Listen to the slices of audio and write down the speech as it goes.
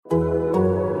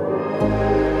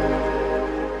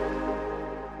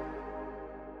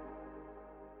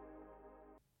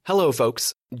Hello,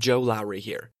 folks. Joe Lowry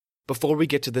here. Before we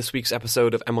get to this week's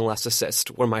episode of MLS Assist,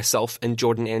 where myself and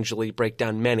Jordan Angeli break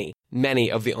down many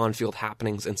of the on-field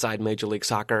happenings inside Major League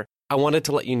Soccer, I wanted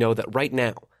to let you know that right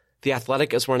now, The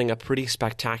Athletic is running a pretty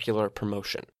spectacular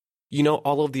promotion. You know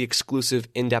all of the exclusive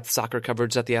in-depth soccer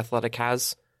coverage that The Athletic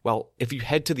has? Well, if you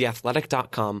head to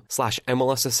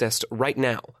theathletic.com/MLS Assist right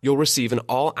now, you'll receive an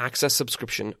all-access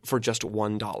subscription for just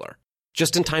 $1.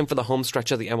 Just in time for the home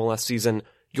stretch of the MLS season,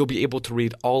 you'll be able to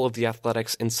read all of The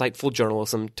Athletic's insightful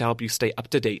journalism to help you stay up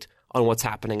to date on what's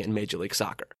happening in Major League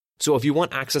Soccer. So if you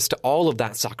want access to all of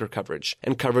that soccer coverage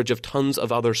and coverage of tons of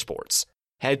other sports,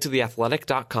 head to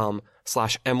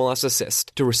theathletic.com/MLS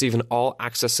Assist to receive an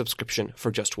all-access subscription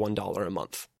for just $1 a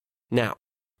month. Now,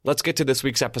 let's get to this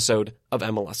week's episode of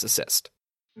MLS Assist.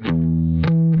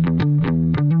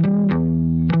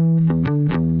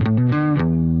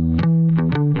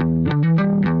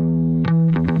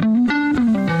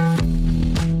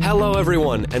 Hello,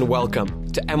 everyone, and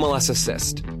welcome to MLS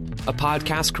Assist, a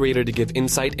podcast created to give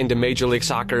insight into Major League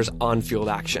Soccer's on-field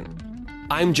action.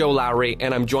 I'm Joe Lowry,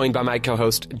 and I'm joined by my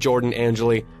co-host, Jordan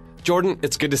Angeli. Jordan,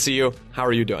 it's good to see you. How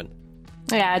are you doing?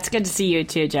 Yeah, it's good to see you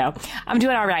too, Joe. I'm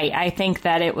doing all right. I think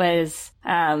that it was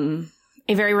a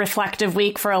very reflective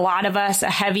week for a lot of us, a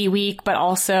heavy week, but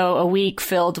also a week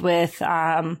filled with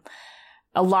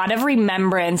a lot of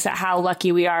remembrance at how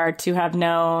lucky we are to have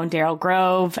known Daryl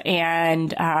Grove,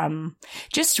 and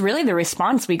just really the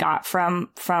response we got from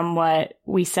what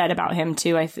we said about him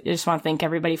too. I just want to thank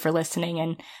everybody for listening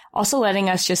and also letting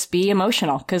us just be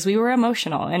emotional, because we were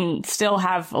emotional and still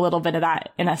have a little bit of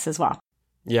that in us as well.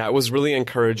 Yeah, it was really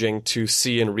encouraging to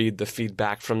see and read the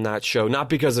feedback from that show, not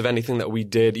because of anything that we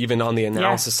did, even on the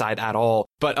analysis side at all,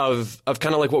 but of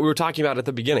kind of like what we were talking about at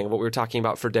the beginning, what we were talking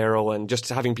about for Daryl, and just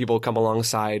having people come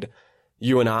alongside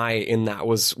you and I in that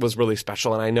was really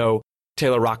special. And I know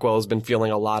Taylor Rockwell has been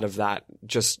feeling a lot of that,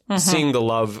 just seeing the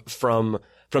love from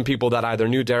people that either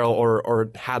knew Daryl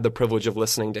or had the privilege of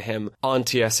listening to him on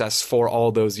TSS for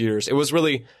all those years. It was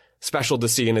really special to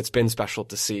see, and it's been special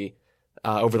to see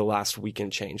over the last week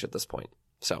and change at this point.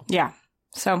 So yeah.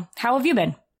 So how have you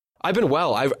been? I've been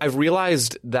well. I've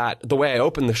realized that the way I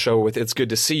open the show with "It's good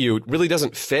to see you" really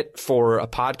doesn't fit for a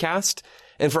podcast.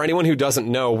 And for anyone who doesn't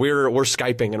know, we're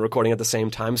Skyping and recording at the same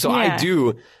time. So I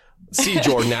do see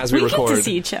Jordan as we record. We get to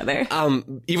see each other.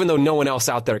 Even though no one else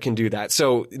out there can do that.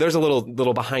 So there's a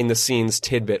little behind the scenes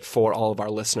tidbit for all of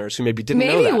our listeners who maybe didn't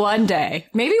know that.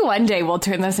 Maybe one day we'll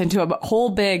turn this into a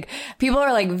whole big, people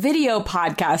are like video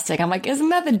podcasting. I'm like, isn't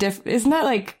that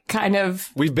like kind of.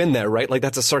 We've been there, right? Like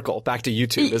that's a circle back to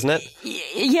YouTube, isn't it?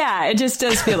 Yeah, it just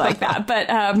does feel like that.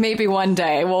 But maybe one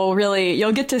day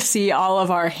you'll get to see all of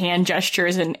our hand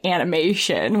gestures and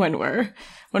animation when we're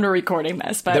recording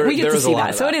this, but we get to see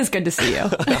that. So it is good to see you.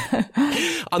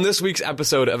 On this week's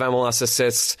episode of MLS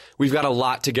Assists, we've got a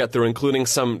lot to get through, including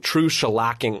some true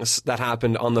shellackings that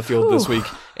happened on the field this week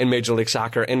in Major League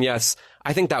Soccer. And yes,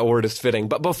 I think that word is fitting.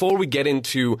 But before we get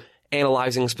into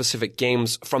analyzing specific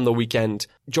games from the weekend,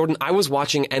 Jordan, I was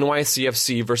watching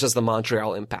NYCFC versus the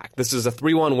Montreal Impact. This is a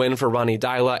 3-1 win for Ronny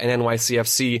Deila and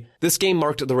NYCFC. This game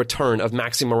marked the return of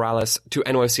Maxi Morales to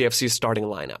NYCFC's starting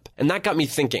lineup. And that got me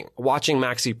thinking, watching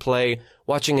Maxi play,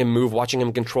 watching him move, watching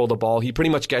him control the ball. He pretty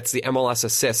much gets the MLS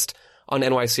assist on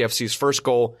NYCFC's first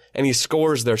goal, and he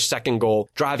scores their second goal,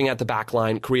 driving at the back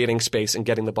line, creating space, and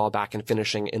getting the ball back and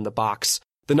finishing in the box.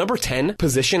 The number 10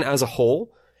 position as a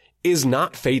whole is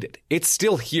not faded. It's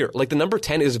still here. Like the number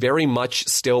 10 is very much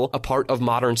still a part of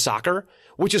modern soccer,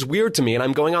 which is weird to me. And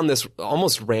I'm going on this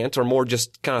almost rant or more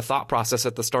just kind of thought process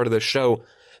at the start of this show,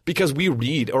 because we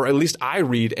read, or at least I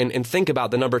read and think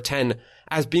about the number 10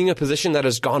 as being a position that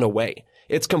has gone away.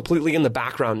 It's completely in the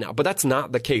background now, but that's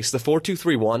not the case. The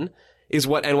 4-2-3-1 is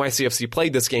what NYCFC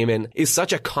played this game in, is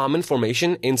such a common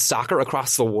formation in soccer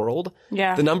across the world.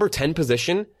 Yeah. The number 10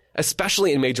 position,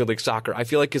 especially in Major League Soccer, I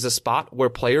feel like is a spot where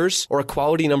players or a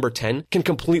quality number 10 can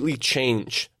completely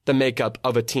change the makeup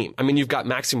of a team. I mean, you've got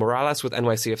Maxi Morales with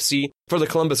NYCFC. For the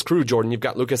Columbus Crew, Jordan, you've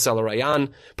got Lucas Zelarayan,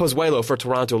 Pozuelo for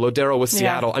Toronto, Lodero with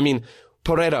Seattle. I mean,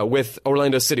 Pereira with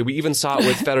Orlando City. We even saw it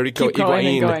with Federico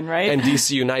Higuain and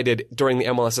DC United during the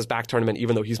MLS's back tournament,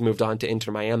 even though he's moved on to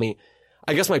Inter Miami.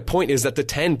 I guess my point is that the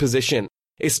 10 position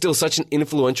is still such an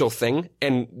influential thing.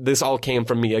 And this all came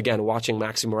from me, again, watching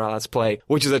Maxi Morales play,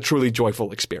 which is a truly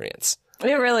joyful experience.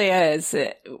 It really is.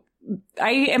 I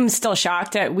am still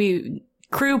shocked that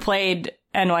Crew played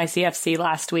NYCFC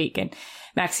last week, and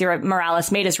Maxi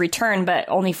Morales made his return, but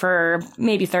only for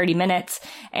maybe 30 minutes.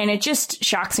 And it just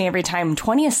shocks me every time.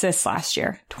 20 assists last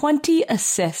year. 20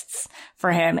 assists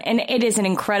for him. And it is an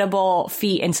incredible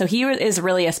feat. And so he is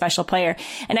really a special player.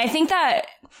 And I think that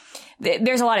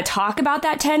there's a lot of talk about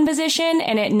that 10 position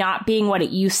and it not being what it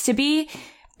used to be,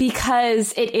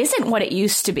 because it isn't what it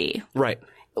used to be. Right.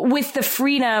 With the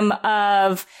freedom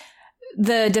of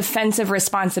the defensive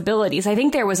responsibilities. I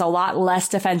think there was a lot less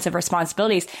defensive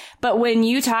responsibilities. But when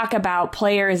you talk about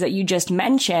players that you just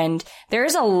mentioned,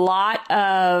 there's a lot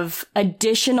of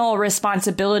additional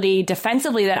responsibility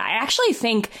defensively that I actually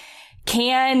think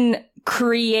can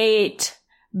create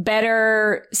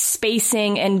better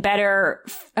spacing and better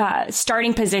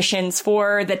starting positions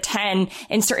for the 10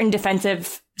 in certain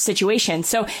defensive situations.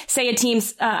 So say a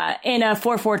team's in a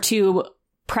 4-4-2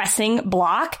 pressing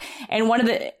block, and one of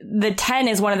the 10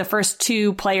 is one of the first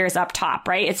two players up top,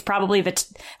 right? It's probably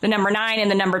the number 9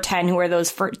 and the number 10 who are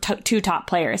those two top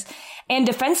players. And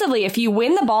defensively, if you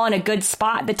win the ball in a good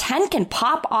spot, the 10 can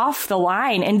pop off the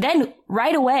line and then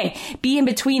right away be in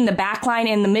between the back line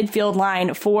and the midfield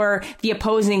line for the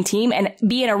opposing team and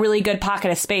be in a really good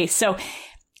pocket of space. So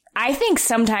I think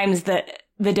sometimes the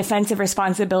defensive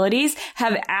responsibilities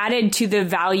have added to the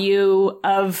value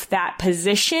of that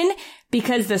position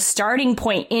because the starting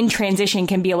point in transition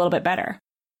can be a little bit better.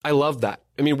 I love that.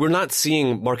 I mean, we're not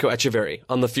seeing Marco Etcheverry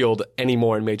on the field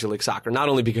anymore in Major League Soccer, not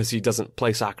only because he doesn't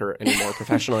play soccer anymore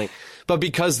professionally, but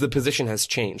because the position has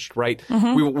changed, right?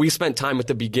 Mm-hmm. We spent time at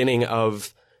the beginning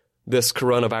of this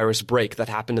coronavirus break that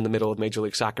happened in the middle of Major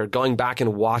League Soccer, going back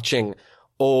and watching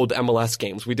old MLS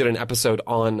games. We did an episode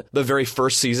on the very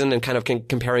first season and kind of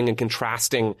comparing and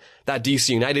contrasting that DC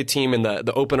United team in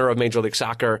the opener of Major League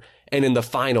Soccer and in the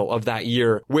final of that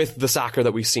year with the soccer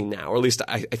that we see now. Or at least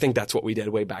I think that's what we did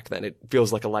way back then. It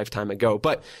feels like a lifetime ago.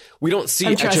 But we don't see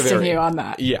I'm trusting Etcheverry. You on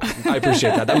that. Yeah, I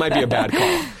appreciate that. That might be a bad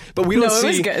call. But we don't see... No,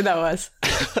 it was good. That was.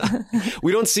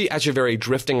 We don't see Etcheverry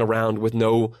drifting around with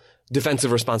no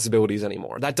defensive responsibilities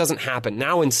anymore. That doesn't happen.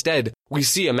 Now instead, we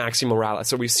see a Maxi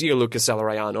Morales or we see a Lucas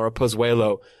Zelarayan or a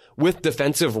Pozuelo with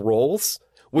defensive roles,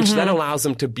 which then allows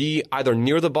them to be either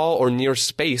near the ball or near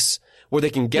space where they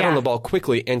can get on the ball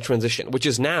quickly and transition, which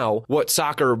is now what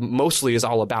soccer mostly is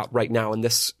all about right now in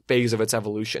this phase of its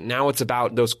evolution. Now it's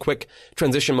about those quick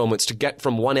transition moments to get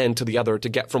from one end to the other, to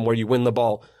get from where you win the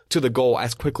ball to the goal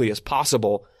as quickly as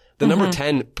possible. The number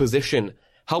 10 position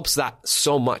helps that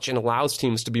so much and allows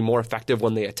teams to be more effective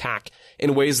when they attack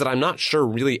in ways that I'm not sure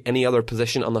really any other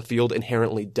position on the field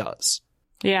inherently does.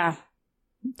 Yeah,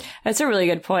 that's a really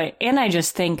good point. And I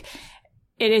just think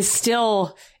it is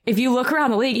still, if you look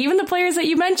around the league, even the players that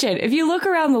you mentioned, if you look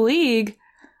around the league,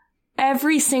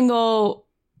 every single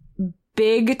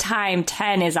big time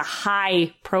 10 is a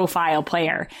high profile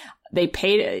player.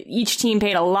 Each team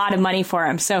paid a lot of money for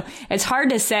him. So it's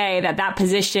hard to say that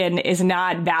position is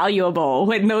not valuable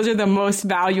when those are the most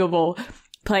valuable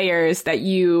players that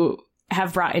you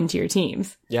have brought into your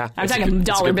teams. Yeah. I'm talking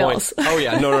dollar bills. Oh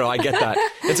yeah. No, I get that.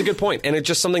 It's a good point. And it's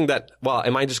just something that, well,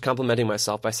 am I just complimenting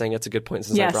myself by saying it's a good point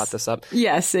since I brought this up?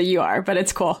 Yes, you are, but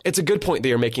it's cool. It's a good point that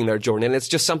you're making there, Jordan. And it's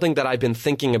just something that I've been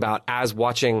thinking about as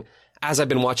I've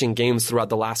been watching games throughout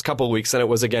the last couple of weeks, and it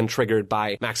was again triggered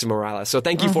by Maxi Morales. So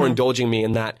thank you for indulging me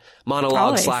in that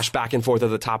monologue / back and forth at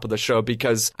the top of the show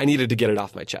because I needed to get it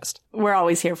off my chest. We're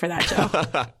always here for that,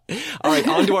 Joe. All right,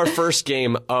 on to our first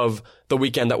game of the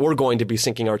weekend that we're going to be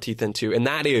sinking our teeth into, and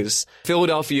that is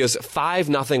Philadelphia's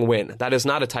 5-0 win. That is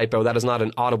not a typo. That is not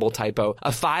an audible typo. A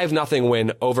 5-0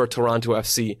 win over Toronto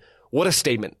FC. What a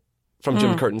statement from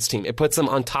Jim Curtin's team. It puts them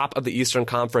on top of the Eastern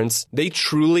Conference. They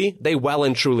well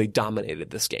and truly dominated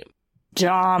this game.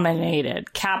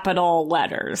 Dominated. Capital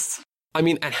letters. I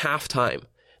mean, at halftime,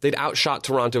 they'd outshot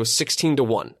Toronto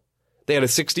 16-1. They had a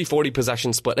 60-40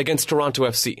 possession split against Toronto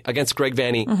FC, against Greg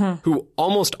Vanney, who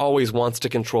almost always wants to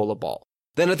control the ball.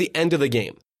 Then at the end of the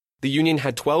game, the Union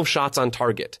had 12 shots on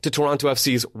target to Toronto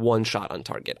FC's 1 shot on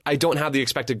target. I don't have the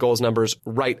expected goals numbers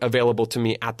right available to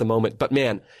me at the moment, but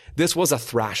man, this was a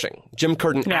thrashing. Jim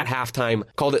Curtin at halftime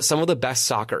called it some of the best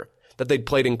soccer that they'd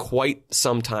played in quite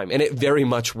some time, and it very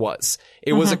much was.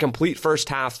 It was a complete first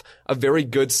half, a very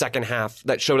good second half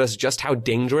that showed us just how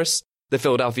dangerous the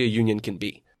Philadelphia Union can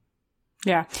be.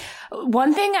 Yeah.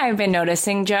 One thing I've been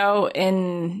noticing, Joe,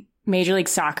 in Major League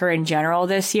Soccer in general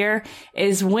this year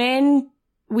is when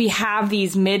we have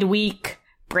these midweek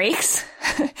breaks.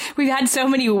 We've had so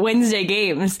many Wednesday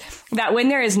games that when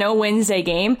there is no Wednesday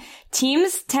game,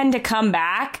 teams tend to come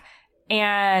back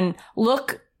and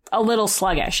look a little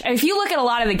sluggish. If you look at a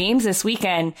lot of the games this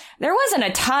weekend, there wasn't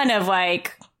a ton of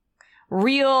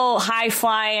real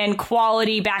high-flying,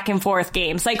 quality back-and-forth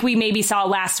games like we maybe saw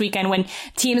last weekend when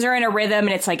teams are in a rhythm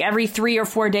and it's like every 3 or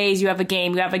 4 days you have a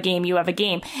game, you have a game, you have a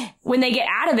game. When they get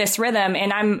out of this rhythm,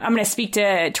 and I'm going to speak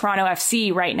to Toronto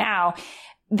FC right now,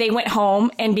 they went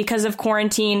home, and because of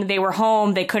quarantine, they were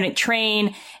home. They couldn't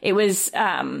train. It was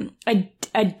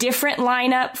a different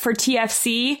lineup for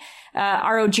TFC.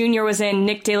 Aro Jr. was in,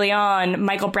 Nick DeLeon,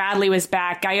 Michael Bradley was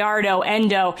back, Gallardo,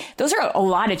 Endo. Those are a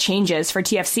lot of changes for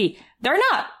TFC. They're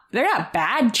not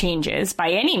bad changes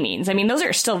by any means. I mean, those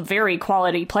are still very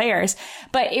quality players,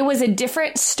 but it was a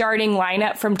different starting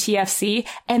lineup from TFC,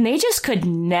 and they just could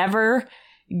never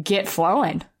get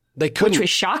flowing. They couldn't. Which was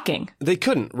shocking. They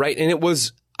couldn't, right? And it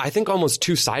was, I think, almost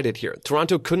two-sided here.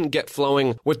 Toronto couldn't get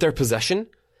flowing with their possession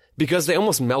because they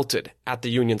almost melted at the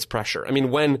Union's pressure. I mean,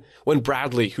 when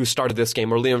Bradley, who started this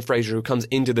game, or Liam Fraser, who comes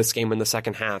into this game in the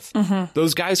second half,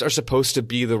 those guys are supposed to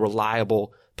be the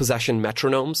reliable possession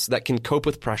metronomes that can cope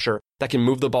with pressure, that can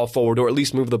move the ball forward, or at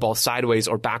least move the ball sideways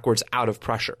or backwards out of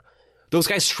pressure. Those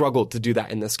guys struggled to do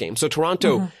that in this game. So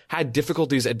Toronto had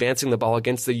difficulties advancing the ball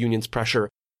against the Union's pressure.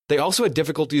 They also had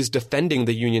difficulties defending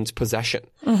the Union's possession,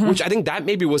 which I think that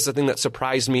maybe was the thing that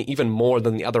surprised me even more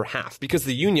than the other half, because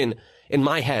the Union, in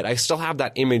my head, I still have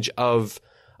that image of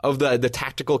the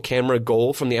tactical camera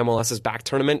goal from the MLS's back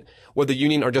tournament, where the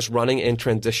Union are just running in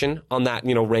transition on that,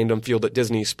 random field at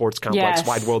Disney Sports Complex,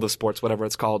 Wide World of Sports, whatever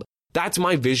it's called. That's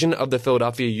my vision of the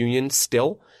Philadelphia Union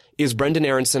still, is Brendan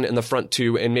Aronson in the front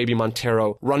two and maybe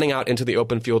Montero running out into the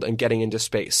open field and getting into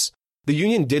space. The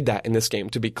Union did that in this game,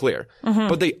 to be clear.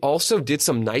 But they also did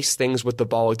some nice things with the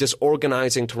ball,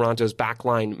 disorganizing Toronto's back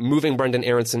line, moving Brendan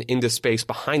Aronson into space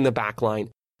behind the back line,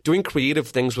 doing creative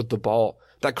things with the ball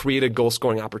that created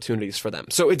goal-scoring opportunities for them.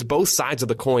 So it's both sides of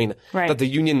the coin that the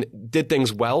Union did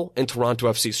things well and Toronto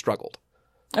FC struggled.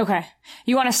 Okay.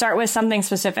 You want to start with something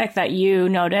specific that you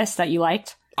noticed that you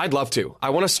liked? I'd love to. I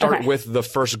want to start with the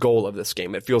first goal of this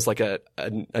game. It feels like a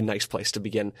nice place to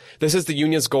begin. This is the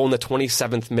Union's goal in the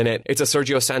 27th minute. It's a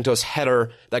Sergio Santos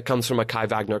header that comes from a Kai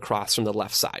Wagner cross from the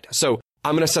left side. So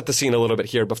I'm going to set the scene a little bit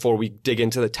here before we dig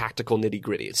into the tactical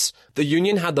nitty-gritties. The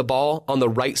Union had the ball on the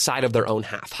right side of their own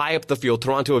half, high up the field.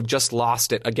 Toronto have just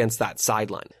lost it against that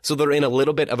sideline. So they're in a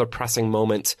little bit of a pressing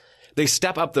moment. They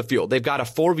step up the field. They've got a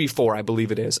 4v4, I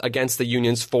believe it is, against the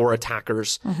Union's four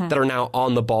attackers that are now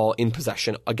on the ball in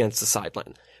possession against the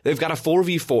sideline. They've got a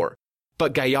 4v4,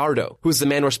 but Gallardo, who's the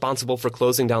man responsible for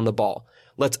closing down the ball,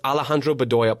 lets Alejandro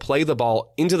Bedoya play the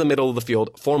ball into the middle of the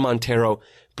field for Montero,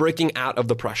 breaking out of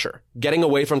the pressure, getting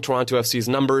away from Toronto FC's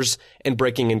numbers and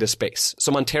breaking into space.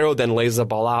 So Montero then lays the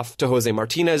ball off to Jose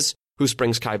Martinez, who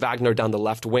springs Kai Wagner down the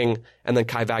left wing, and then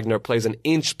Kai Wagner plays an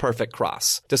inch-perfect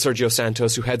cross to Sergio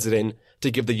Santos, who heads it in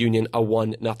to give the Union a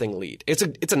 1-0 lead. It's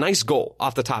a nice goal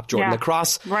off the top, Jordan. The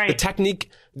cross, the technique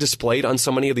displayed on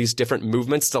so many of these different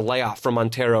movements, the layoff from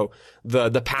Montero, the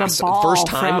pass, first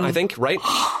time, I think, right?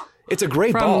 It's a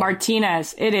great ball. From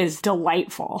Martinez, it is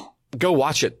delightful. Go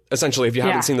watch it, essentially, if you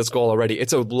haven't seen this goal already.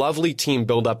 It's a lovely team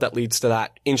build-up that leads to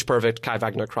that inch-perfect Kai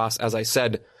Wagner cross, as I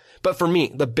said. But for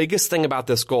me, the biggest thing about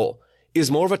this goal is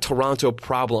more of a Toronto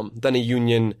problem than a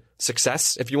Union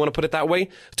success, if you want to put it that way.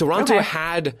 Toronto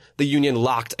had the Union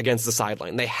locked against the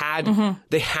sideline. They had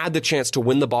the chance to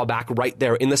win the ball back right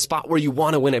there in the spot where you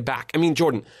want to win it back. I mean,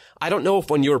 Jordan, I don't know if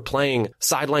when you were playing,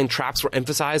 sideline traps were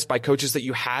emphasized by coaches that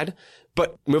you had,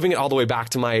 but moving it all the way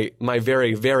back to my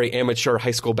very, very amateur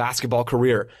high school basketball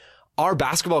career, our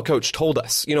basketball coach told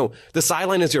us, the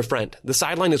sideline is your friend. The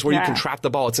sideline is where you can trap the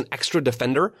ball. It's an extra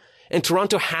defender. And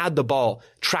Toronto had the ball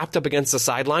trapped up against the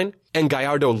sideline, and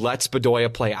Gallardo lets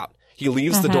Bedoya play out. He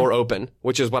leaves the door open,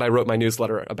 which is what I wrote my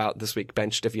newsletter about this week,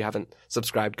 Benched. If you haven't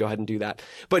subscribed, go ahead and do that.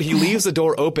 But he leaves the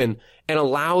door open and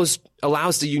allows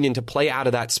the Union to play out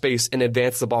of that space and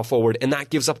advance the ball forward, and that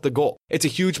gives up the goal. It's a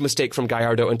huge mistake from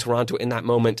Gallardo and Toronto in that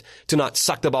moment to not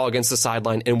suck the ball against the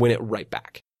sideline and win it right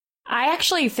back. I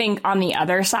actually think on the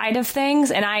other side of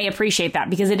things, and I appreciate that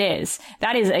because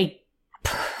that is a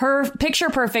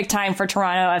picture perfect time for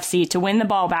Toronto FC to win the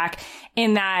ball back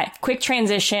in that quick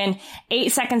transition,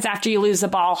 8 seconds after you lose the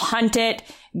ball, hunt it,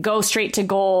 go straight to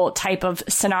goal type of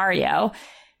scenario.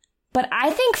 But I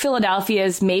think Philadelphia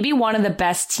is maybe one of the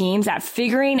best teams at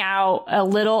figuring out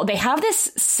they have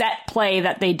this set play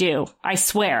that they do, I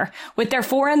swear, with their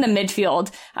four in the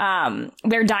midfield.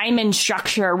 Their diamond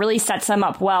structure really sets them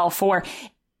up well for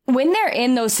when they're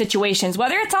in those situations,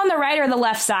 whether it's on the right or the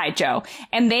left side, Joe,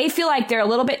 and they feel like they're a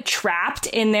little bit trapped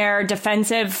in their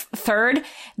defensive third,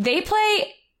 they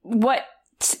play what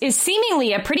is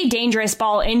seemingly a pretty dangerous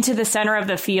ball into the center of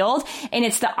the field, and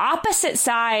it's the opposite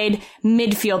side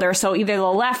midfielder, so either the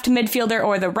left midfielder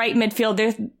or the right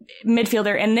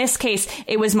midfielder. In this case,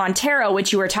 it was Montero,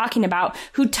 which you were talking about,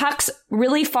 who tucks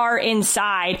really far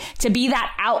inside to be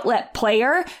that outlet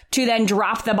player to then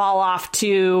drop the ball off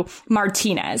to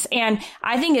Martinez. And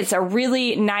I think it's a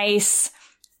really nice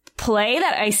play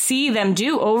that I see them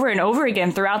do over and over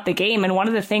again throughout the game. And one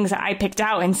of the things that I picked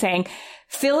out in saying,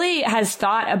 Philly has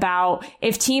thought about,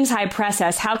 if teams high press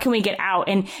us, how can we get out?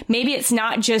 And maybe it's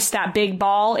not just that big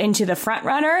ball into the front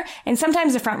runner. And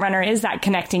sometimes the front runner is that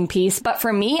connecting piece. But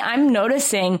for me, I'm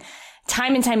noticing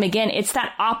time and time again, it's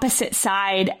that opposite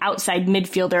side outside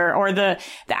midfielder or the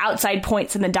outside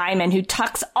points in the diamond who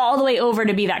tucks all the way over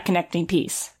to be that connecting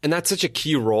piece. And that's such a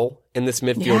key role in this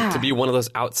midfield, to be one of those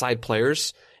outside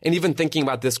players. And even thinking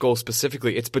about this goal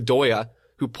specifically, it's Bedoya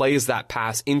who plays that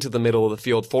pass into the middle of the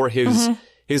field for his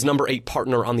number 8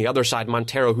 partner on the other side,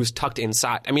 Montero, who's tucked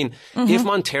inside. I mean, if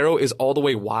Montero is all the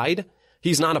way wide,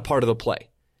 he's not a part of the play.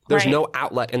 There's no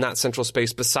outlet in that central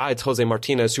space besides Jose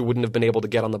Martinez, who wouldn't have been able to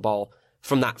get on the ball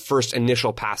from that first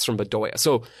initial pass from Bedoya.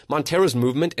 So Montero's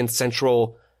movement and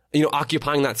central,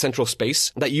 occupying that central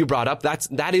space that you brought up,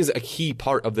 that is a key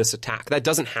part of this attack. That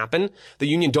doesn't happen. The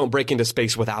Union don't break into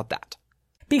space without that.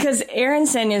 Because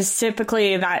Aaronson is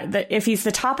typically that if he's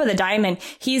the top of the diamond,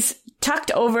 he's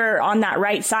tucked over on that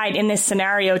right side in this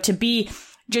scenario to be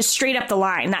just straight up the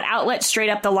line, that outlet straight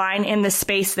up the line in the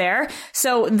space there.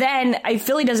 So then I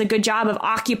feel he does a good job of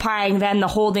occupying then the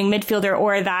holding midfielder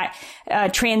or that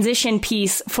transition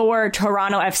piece for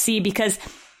Toronto FC, because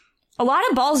a lot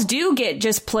of balls do get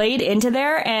just played into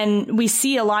there, and we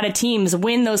see a lot of teams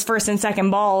win those first and second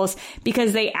balls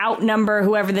because they outnumber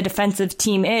whoever the defensive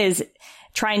team is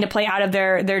trying to play out of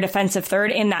their defensive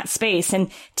third in that space. And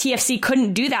TFC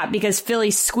couldn't do that because Philly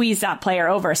squeezed that player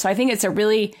over. So I think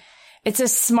it's a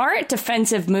smart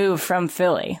defensive move from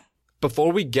Philly.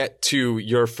 Before we get to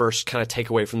your first kind of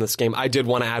takeaway from this game, I did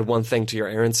want to add one thing to your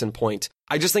Aaronson point.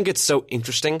 I just think it's so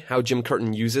interesting how Jim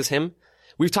Curtin uses him.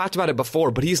 We've talked about it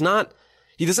before, but he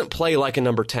doesn't play like a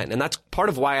number 10. And that's part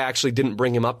of why I actually didn't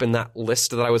bring him up in that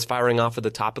list that I was firing off at the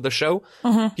top of the show.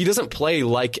 He doesn't play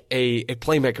like a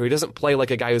playmaker. He doesn't play like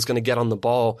a guy who's going to get on the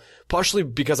ball, partially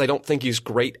because I don't think he's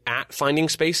great at finding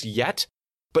space yet,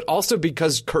 but also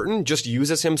because Curtin just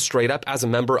uses him straight up as a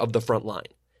member of the front line,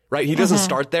 right? He doesn't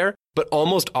start there, but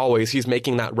almost always he's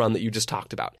making that run that you just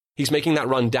talked about. He's making that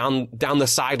run down the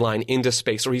sideline into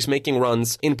space, or he's making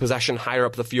runs in possession higher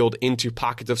up the field into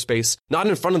pockets of space, not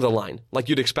in front of the line, like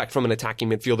you'd expect from an attacking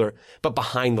midfielder, but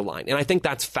behind the line. And I think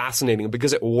that's fascinating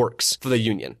because it works for the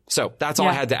Union. So that's all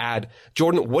I had to add.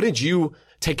 Jordan, what did you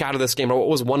take out of this game, or what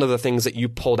was one of the things that you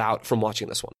pulled out from watching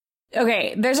this one?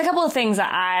 Okay, there's a couple of things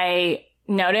that I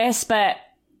noticed, but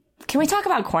can we talk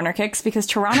about corner kicks? Because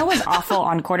Toronto was awful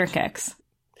on corner kicks.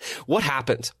 What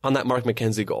happened on that Mark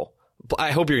McKenzie goal?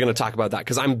 I hope you're going to talk about that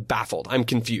because I'm baffled. I'm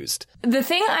confused. The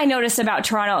thing I noticed about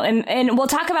Toronto, and we'll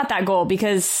talk about that goal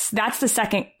because that's the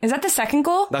second. Is that the second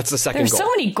goal? That's the second goal. There's so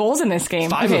many goals in this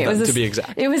game. 5 of them, to be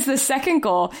exact. It was the second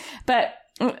goal. But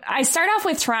I start off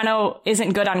with Toronto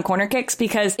isn't good on corner kicks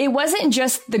because it wasn't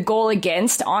just the goal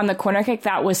against on the corner kick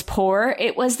that was poor.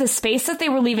 It was the space that they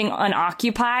were leaving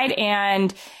unoccupied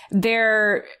and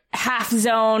their half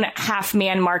zone, half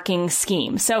man marking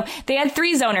scheme. So they had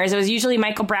 3 zoners. It was usually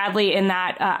Michael Bradley in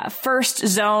that first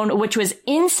zone, which was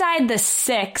inside the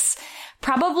 6,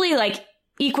 probably like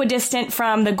equidistant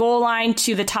from the goal line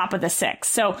to the top of the 6.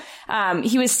 So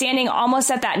he was standing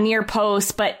almost at that near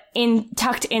post, but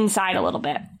tucked inside a little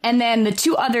bit. And then the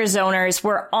 2 other zoners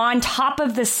were on top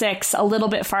of the 6, a little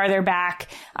bit farther back.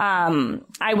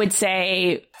 I would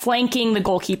say flanking the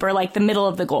goalkeeper, like the middle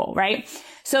of the goal, right?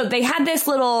 So they had this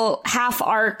little half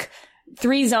arc,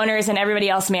 3 zoners and everybody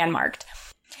else man marked.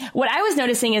 What I was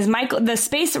noticing is the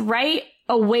space right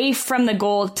away from the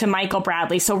goal to Michael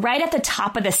Bradley. So right at the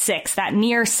top of the 6, that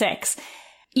near 6,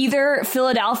 either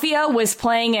Philadelphia was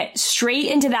playing it straight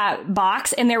into that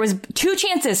box, and there was 2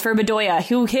 chances for Bedoya,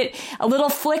 who hit a little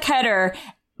flick header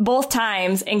both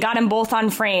times and got them both on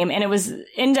frame, and it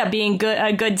ended up being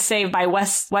a good save by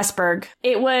Westberg.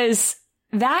 It was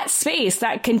that space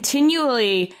that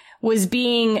continually was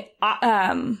being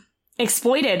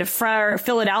exploited for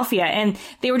Philadelphia, and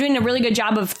they were doing a really good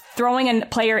job of throwing a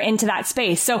player into that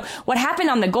space. So what happened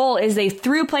on the goal is they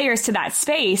threw players to that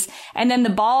space, and then the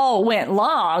ball went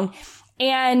long.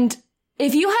 And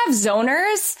if you have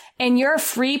zoners and you're a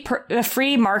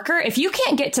free marker, if you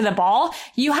can't get to the ball,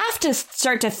 you have to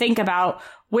start to think about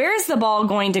where's the ball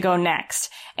going to go next.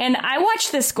 And I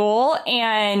watched this goal,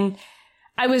 and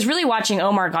I was really watching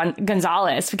Omar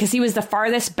Gonzalez because he was the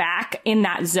farthest back in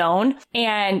that zone.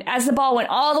 And as the ball went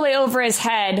all the way over his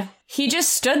head, he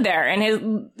just stood there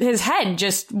and his head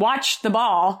just watched the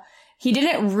ball. He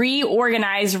didn't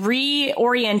reorient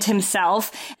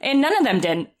himself, and none of them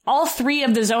did. All three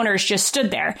of the zoners just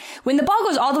stood there. When the ball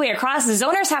goes all the way across, the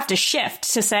zoners have to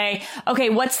shift to say,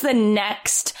 okay, what's the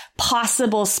next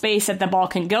possible space that the ball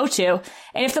can go to?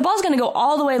 And if the ball's going to go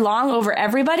all the way long over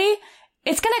everybody,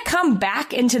 it's going to come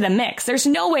back into the mix. There's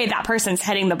no way that person's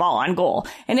heading the ball on goal.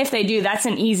 And if they do, that's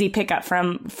an easy pickup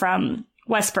from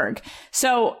Westberg.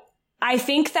 So I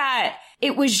think that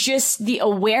it was just the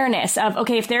awareness of,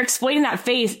 okay, if they're exploiting that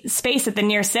space at the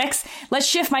near 6, let's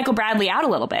shift Michael Bradley out a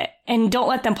little bit and don't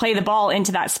let them play the ball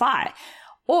into that spot.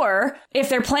 Or if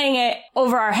they're playing it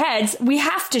over our heads, we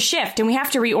have to shift and we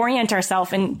have to reorient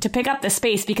ourselves and to pick up the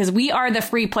space because we are the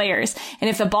free players. And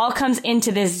if the ball comes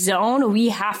into this zone, we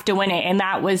have to win it. And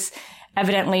that was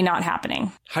evidently not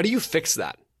happening. How do you fix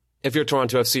that? If you're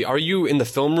Toronto FC, are you in the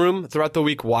film room throughout the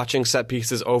week watching set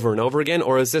pieces over and over again?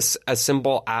 Or is this as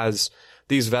simple as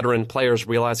these veteran players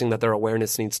realizing that their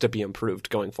awareness needs to be improved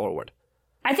going forward?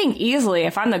 I think easily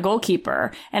if I'm the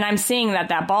goalkeeper and I'm seeing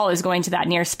that ball is going to that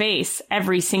near space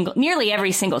nearly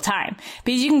every single time,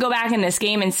 because you can go back in this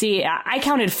game and see, I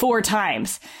counted 4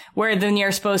 times where the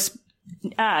near post,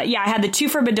 I had the 2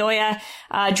 for Bedoya,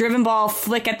 driven ball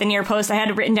flick at the near post. I had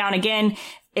it written down again.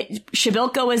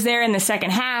 Shabilko was there in the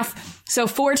second half. So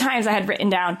 4 times I had written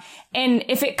down. And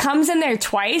if it comes in there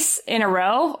twice in a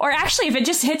row, or actually if it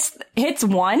just hits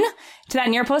one to that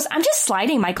near post, I'm just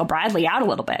sliding Michael Bradley out a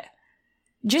little bit.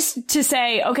 Just to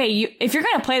say, okay, if you're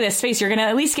going to play this space, you're going to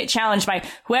at least get challenged by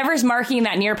whoever's marking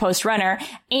that near post runner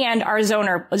and our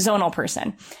zonal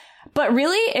person. But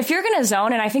really, if you're going to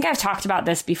zone, and I think I've talked about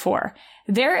this before,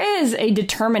 there is a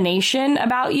determination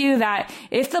about you that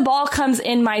if the ball comes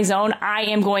in my zone, I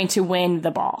am going to win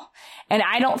the ball. And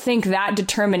I don't think that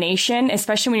determination,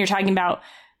 especially when you're talking about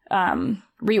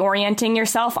reorienting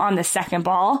yourself on the second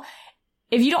ball,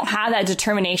 if you don't have that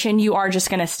determination, you are just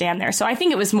going to stand there. So I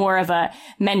think it was more of a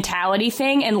mentality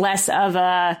thing and less of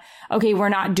okay,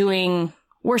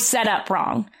 we're set up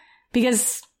wrong,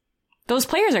 because those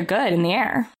players are good in the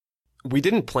air. We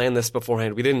didn't plan this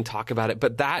beforehand. We didn't talk about it,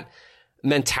 but that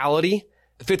mentality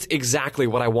fits exactly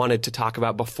what I wanted to talk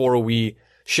about before we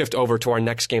shift over to our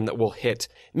next game that we'll hit.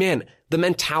 Man, the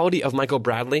mentality of Michael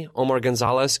Bradley, Omar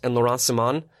Gonzalez, and Laurent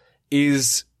Ciman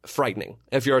is frightening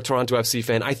if you're a Toronto FC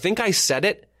fan. I think I said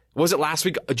it. Was it last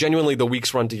week? Genuinely, the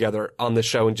weeks run together on this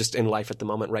show and just in life at the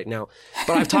moment right now.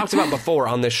 But I've talked about before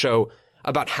on this show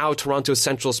about how Toronto's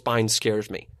central spine scares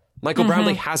me. Michael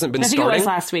Bradley hasn't been starting. I think it was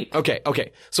last week.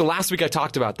 Okay. So last week I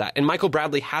talked about that. And Michael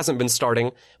Bradley hasn't been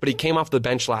starting, but he came off the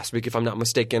bench last week, if I'm not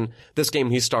mistaken. This game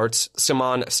he starts.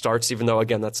 Ciman starts, even though,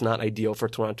 again, that's not ideal for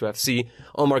Toronto FC.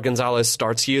 Omar Gonzalez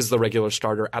starts. He is the regular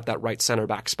starter at that right center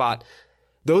back spot.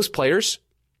 Those players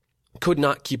could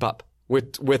not keep up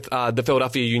with the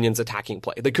Philadelphia Union's attacking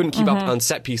play. They couldn't keep up on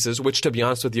set pieces, which, to be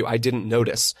honest with you, I didn't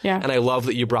notice. Yeah. And I love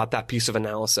that you brought that piece of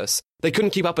analysis. They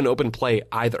couldn't keep up in open play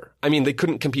either. I mean, they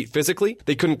couldn't compete physically.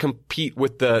 They couldn't compete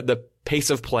with the pace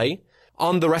of play.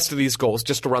 On the rest of these goals,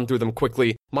 just to run through them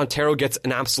quickly, Montero gets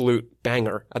an absolute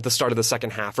banger at the start of the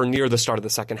second half, or near the start of the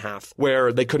second half,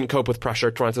 where they couldn't cope with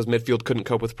pressure. Toronto's midfield couldn't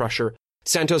cope with pressure.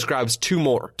 Santos grabs 2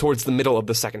 more towards the middle of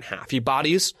the second half. He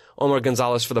bodies Omar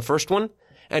Gonzalez for the first one,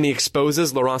 and he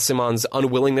exposes Laurent Ciman's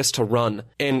unwillingness to run,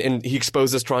 and he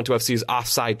exposes Toronto FC's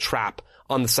offside trap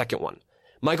on the second one.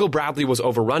 Michael Bradley was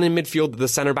overrun in midfield. The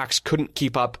center backs couldn't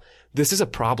keep up. This is a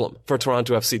problem for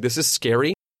Toronto FC. This is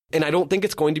scary, and I don't think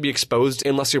it's going to be exposed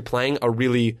unless you're playing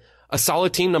a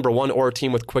solid team, number one, or a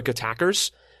team with quick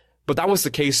attackers. But that was the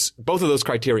case. Both of those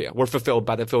criteria were fulfilled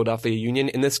by the Philadelphia Union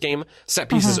in this game. Set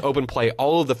pieces, open play,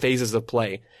 all of the phases of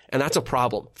play. And that's a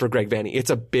problem for Greg Vanney. It's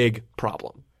a big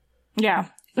problem. Yeah.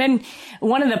 And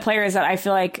one of the players that I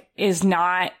feel like is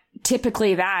not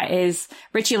typically that is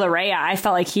Richie Laryea. I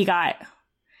felt like he got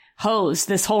hosed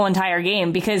this whole entire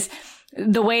game because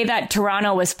the way that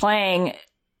Toronto was playing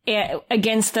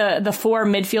against the 4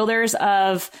 midfielders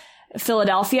of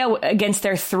Philadelphia against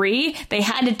their 3, they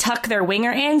had to tuck their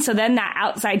winger in. So then that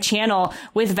outside channel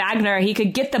with Wagner, he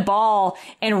could get the ball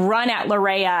and run at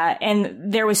Laryea.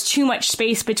 And there was too much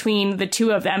space between the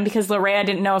 2 of them because Laryea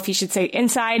didn't know if he should stay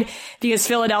inside because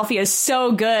Philadelphia is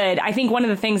so good. I think one of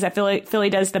the things that Philly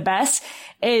does the best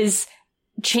is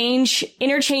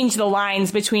interchange the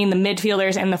lines between the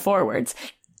midfielders and the forwards.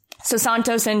 So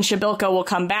Santos and Shabilko will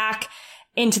come back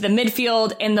into the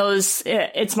midfield, and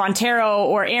it's Montero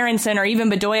or Aronson or even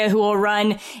Bedoya who will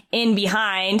run in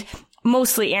behind,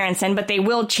 mostly Aronson, but they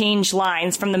will change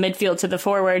lines from the midfield to the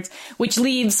forwards, which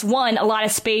leaves a lot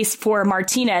of space for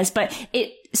Martinez, but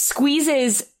it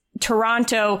squeezes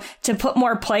Toronto to put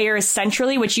more players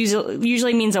centrally, which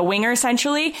usually means a winger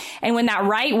centrally. And when that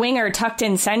right winger tucked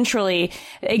in centrally,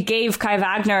 it gave Kai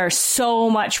Wagner so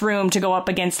much room to go up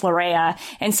against Larea.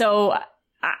 And so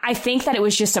I think that it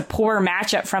was just a poor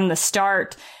matchup from the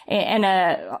start and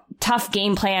a tough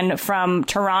game plan from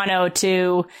Toronto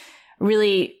to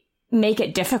really make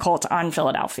it difficult on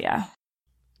Philadelphia.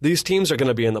 These teams are going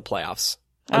to be in the playoffs.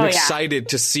 I'm excited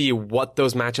to see what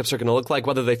those matchups are going to look like,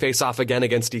 whether they face off again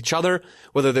against each other,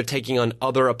 whether they're taking on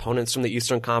other opponents from the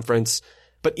Eastern Conference.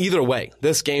 But either way,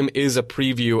 this game is a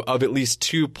preview of at least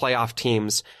 2 playoff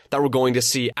teams that we're going to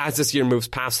see as this year moves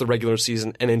past the regular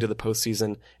season and into the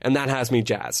postseason. And that has me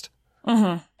jazzed.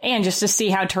 Mm-hmm. And just to see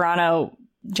how Toronto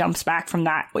jumps back from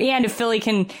that. And if Philly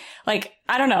can, I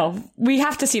don't know, we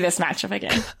have to see this matchup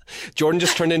again. Jordan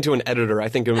just turned into an editor. I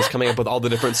think it was coming up with all the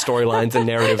different storylines and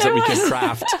narratives that we can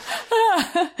craft.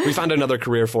 We found another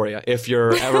career for you. If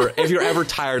you're ever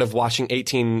tired of watching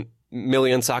 18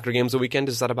 million soccer games a weekend,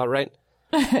 is that about right?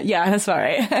 Yeah, that's about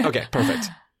right. Okay, perfect.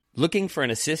 Looking for an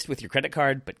assist with your credit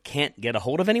card but can't get a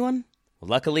hold of anyone? Well,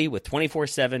 luckily, with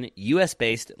 24/7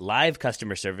 US-based live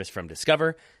customer service from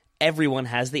Discover, everyone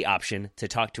has the option to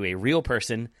talk to a real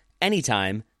person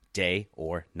anytime, day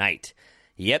or night.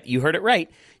 Yep, you heard it right.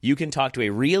 You can talk to a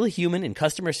real human in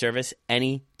customer service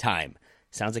anytime.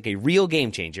 Sounds like a real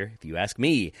game changer, if you ask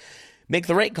me. Make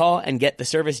the right call and get the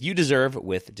service you deserve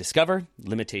with Discover.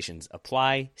 Limitations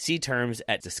apply. See terms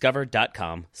at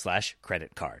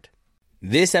discover.com/creditcard.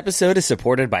 This episode is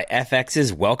supported by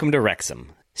FX's Welcome to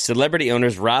Wrexham. Celebrity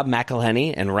owners Rob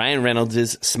McElhenney and Ryan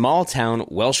Reynolds' small-town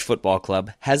Welsh football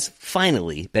club has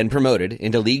finally been promoted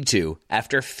into League Two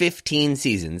after 15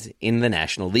 seasons in the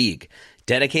National League.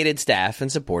 Dedicated staff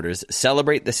and supporters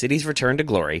celebrate the city's return to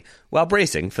glory while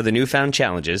bracing for the newfound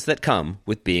challenges that come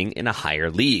with being in a higher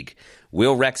league.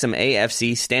 Will Wrexham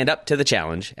AFC stand up to the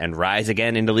challenge and rise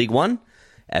again into League One?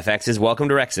 FX's Welcome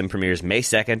to Wrexham premieres May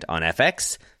 2nd on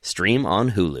FX, stream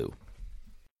on Hulu.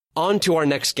 On to our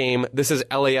next game. This is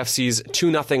LAFC's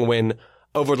 2-0 win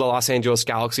over the Los Angeles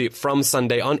Galaxy from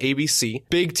Sunday on ABC.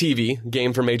 Big TV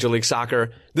game for Major League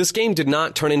Soccer. This game did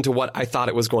not turn into what I thought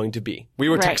it was going to be. We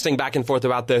were texting back and forth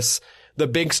about this. The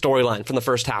big storyline from the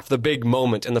first half, the big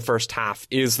moment in the first half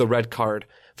is the red card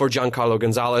for Giancarlo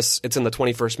Gonzalez. It's in the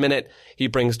 21st minute. He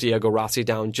brings Diego Rossi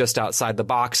down just outside the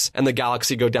box, and the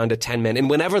Galaxy go down to 10 men. And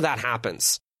whenever that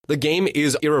happens, the game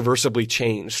is irreversibly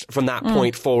changed from that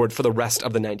point forward for the rest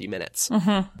of the 90 minutes.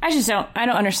 Mm-hmm. I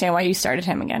don't understand why you started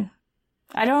him again.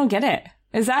 I don't get it.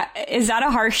 Is that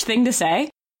a harsh thing to say?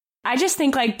 I just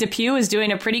think DePuy is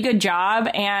doing a pretty good job,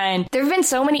 and there have been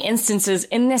so many instances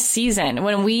in this season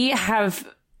when we have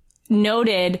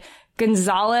noted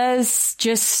Gonzalez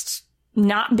just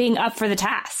not being up for the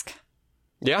task.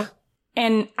 Yeah.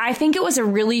 And I think it was a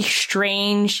really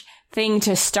strange thing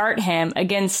to start him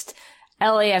against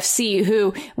LAFC,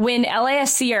 who, when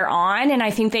LAFC are on, and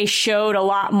I think they showed a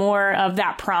lot more of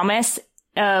that promise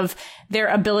of their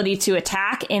ability to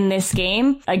attack in this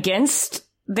game against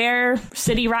their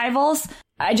city rivals.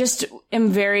 I just am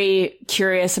very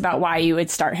curious about why you would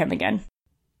start him again.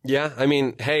 Yeah, I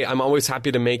mean, hey, I'm always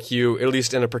happy to make you, at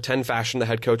least in a pretend fashion, the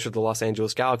head coach of the Los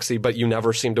Angeles Galaxy, but you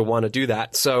never seem to want to do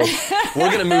that. So we're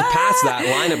going to move past that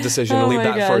lineup decision and leave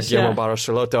that for Guillermo Barros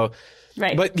Schelotto.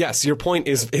 Right. But yes, your point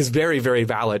is very, very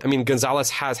valid. I mean, Gonzalez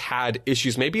has had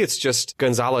issues. Maybe it's just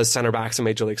Gonzalez center backs in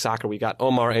Major League Soccer. We got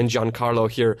Omar and Giancarlo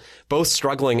here, both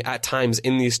struggling at times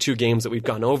in these 2 games that we've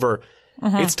gone over.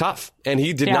 Mm-hmm. It's tough. And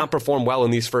he did not perform well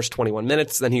in these first 21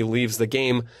 minutes. Then he leaves the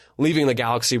game, leaving the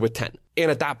Galaxy with 10. And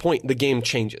at that point, the game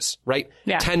changes, right?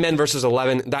 Yeah. 10 men versus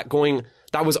 11.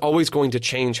 That was always going to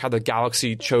change how the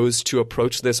Galaxy chose to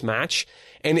approach this match.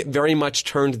 And it very much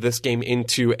turned this game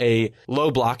into a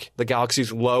low block, the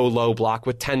Galaxy's low block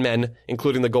with 10 men,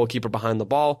 including the goalkeeper behind the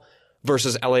ball,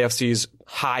 versus LAFC's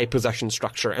high possession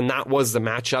structure. And that was the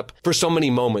matchup for so many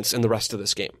moments in the rest of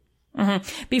this game.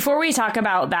 Mm-hmm. Before we talk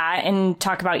about that and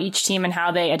talk about each team and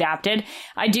how they adapted,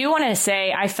 I do want to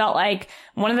say I felt like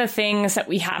one of the things that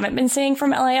we haven't been seeing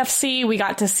from LAFC, we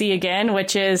got to see again,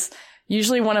 which is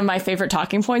usually one of my favorite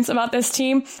talking points about this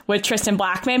team with Tristan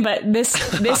Blackman. But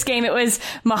this game, it was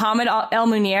Mohamed El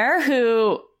Munir,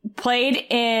 who played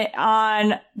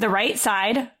on the right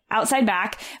side, outside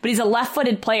back, but he's a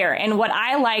left-footed player. And what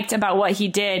I liked about what he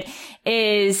did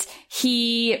is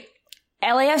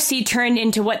LAFC turned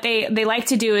into what they like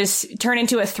to do is turn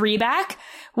into a 3-back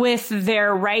with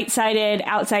their right-sided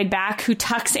outside back who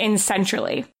tucks in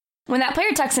centrally. when that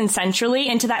player tucks in centrally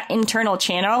into that internal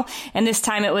channel, and this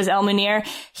time it was El Munir,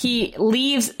 he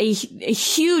leaves a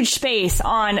huge space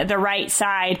on the right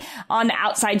side on the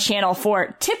outside channel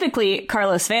for typically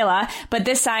Carlos Vela, but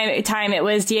this time it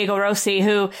was Diego Rossi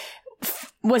who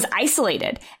was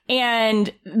isolated.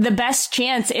 And the best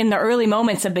chance in the early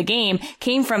moments of the game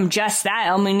came from just that.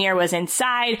 El Munir was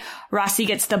inside. Rossi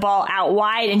gets the ball out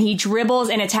wide and he dribbles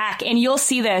in attack. And you'll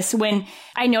see this when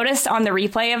I noticed on the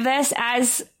replay of this,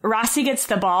 as Rossi gets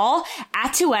the ball,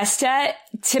 Atuesta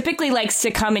typically likes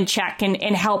to come and check and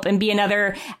help and be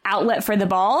another outlet for the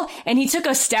ball. And he took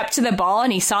a step to the ball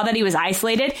and he saw that he was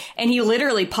isolated and he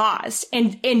literally paused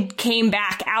and came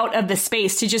back out of the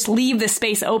space to just leave the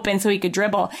space open so he could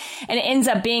dribble. And it ends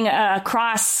up being a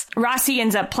cross. Rossi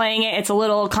ends up playing it. It's a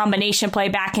little combination play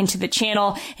back into the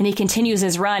channel and he continues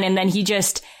his run. And then he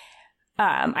just,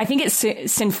 I think it's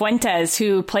Cifuentes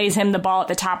who plays him the ball at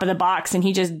the top of the box and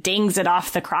he just dings it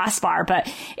off the crossbar.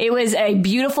 But it was a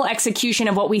beautiful execution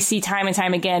of what we see time and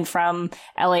time again from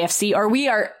LAFC, or we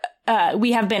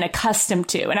have been accustomed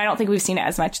to. And I don't think we've seen it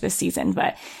as much this season,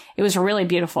 but it was really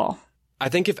beautiful. I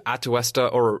think if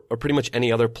Atuesta or pretty much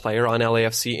any other player on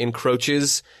LAFC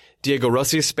encroaches Diego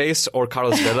Rossi's space or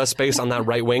Carlos Vela's space on that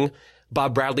right wing,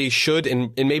 Bob Bradley should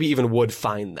and maybe even would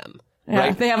fine them. Yeah,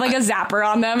 right? They have like a zapper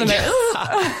on them. And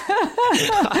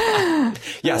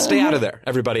yeah, stay out of there,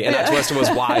 everybody. And Atuesta was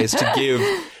wise to give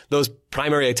those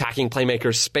primary attacking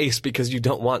playmakers space because you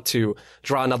don't want to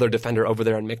draw another defender over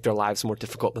there and make their lives more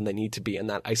difficult than they need to be in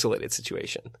that isolated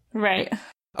situation. Right.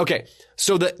 Okay,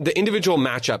 so the individual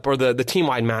matchup or the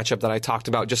team-wide matchup that I talked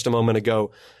about just a moment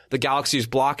ago, the Galaxy's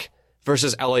block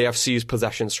versus LAFC's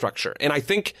possession structure. And I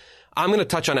think I'm going to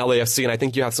touch on LAFC, and I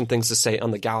think you have some things to say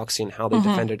on the Galaxy and how they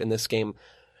defended in this game.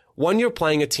 When you're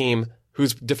playing a team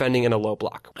who's defending in a low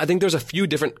block, I think there's a few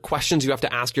different questions you have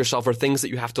to ask yourself or things that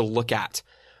you have to look at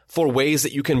for ways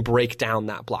that you can break down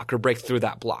that block or break through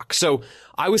that block. So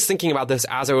I was thinking about this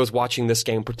as I was watching this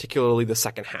game, particularly the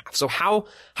second half. So how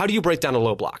do you break down a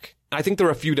low block? I think there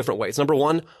are a few different ways. Number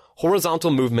one,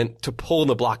 horizontal movement to pull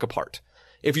the block apart.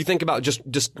 If you think about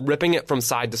just ripping it from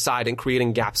side to side and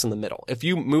creating gaps in the middle, if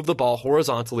you move the ball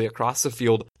horizontally across the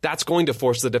field, that's going to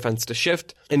force the defense to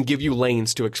shift and give you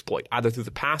lanes to exploit, either through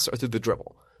the pass or through the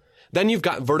dribble. Then you've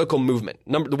got vertical movement.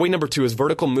 The way number two is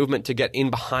vertical movement to get in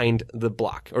behind the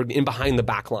block or in behind the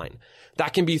back line.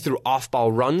 That can be through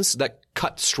off-ball runs that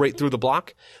cut straight through the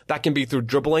block. That can be through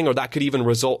dribbling, or that could even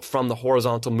result from the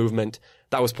horizontal movement.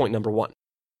 That was point number one.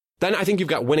 Then I think you've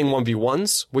got winning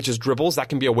 1v1s, which is dribbles. That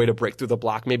can be a way to break through the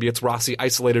block. Maybe it's Rossi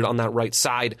isolated on that right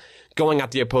side, going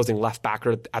at the opposing left back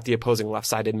or at the opposing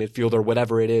left-sided midfield or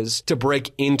whatever it is to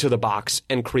break into the box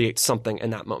and create something in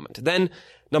that moment. Then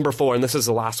number four, and this is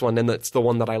the last one, and it's the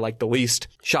one that I like the least,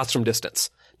 shots from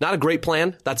distance. Not a great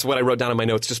plan. That's what I wrote down in my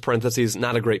notes, just parentheses,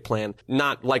 not a great plan.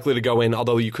 Not likely to go in,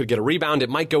 although you could get a rebound.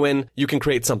 It might go in. You can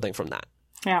create something from that.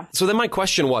 Yeah. So then my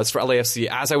question was for LAFC,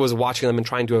 as I was watching them and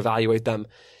trying to evaluate them,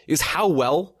 is how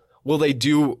well will they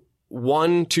do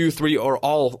 1, 2, 3, or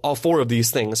all four of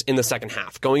these things in the second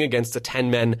half, going against a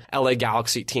 10-man LA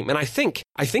Galaxy team? And I think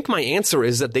my answer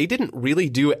is that they didn't really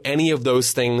do any of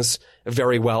those things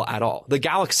very well at all. The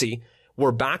Galaxy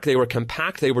were back, they were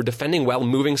compact, they were defending well,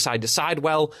 moving side to side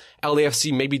well.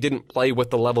 LAFC maybe didn't play with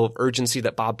the level of urgency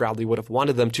that Bob Bradley would have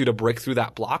wanted them to break through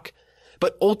that block.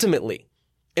 But ultimately,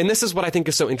 and this is what I think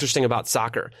is so interesting about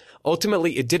soccer,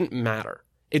 ultimately it didn't matter.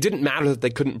 It didn't matter that they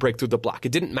couldn't break through the block.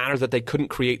 It didn't matter that they couldn't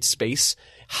create space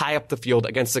high up the field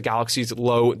against the Galaxy's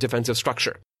low defensive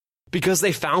structure, because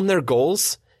they found their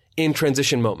goals in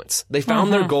transition moments. They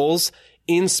found their goals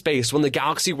in space when the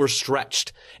Galaxy were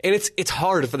stretched. And it's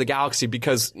hard for the Galaxy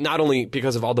because not only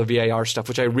because of all the VAR stuff,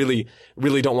 which I really,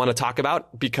 really don't want to talk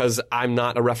about because I'm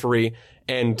not a referee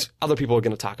and other people are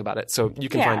going to talk about it. So you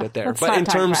can find it there. But in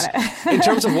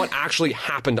terms of what actually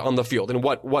happened on the field and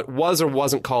what was or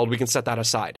wasn't called, we can set that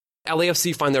aside.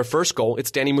 LAFC find their first goal.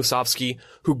 It's Danny Musovski,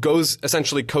 who goes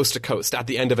essentially coast to coast at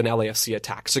the end of an LAFC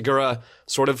attack. Segura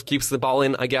sort of keeps the ball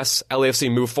in, I guess.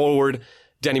 LAFC move forward.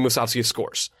 Danny Musovski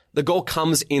scores. The goal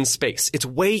comes in space. It's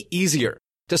way easier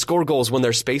to score goals when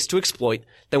there's space to exploit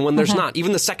than when there's not.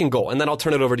 Even the second goal, and then I'll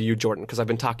turn it over to you, Jordan, because I've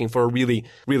been talking for a really,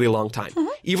 really long time.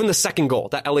 Even the second goal,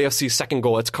 that LAFC second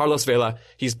goal, it's Carlos Vela.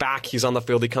 He's back. He's on the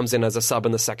field. He comes in as a sub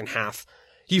in the second half.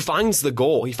 He finds the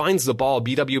goal. He finds the ball.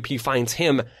 BWP finds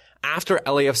him after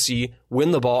LAFC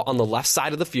win the ball on the left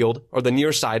side of the field, or the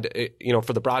near side,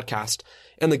 for the broadcast,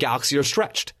 and the Galaxy are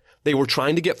stretched. They were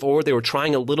trying to get forward. They were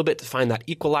trying a little bit to find that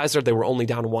equalizer. They were only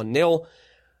down 1-0.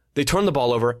 They turn the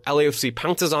ball over. LAFC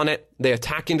pounces on it. They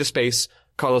attack into space.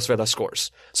 Carlos Vela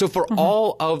scores. So for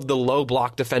all of the low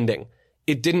block defending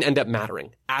it didn't end up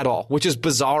mattering at all, which is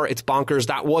bizarre. It's bonkers.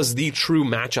 That was the true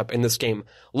matchup in this game.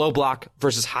 Low block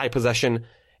versus high possession.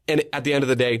 And at the end of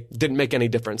the day, didn't make any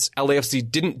difference.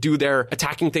 LAFC didn't do their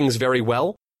attacking things very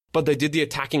well, but they did the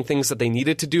attacking things that they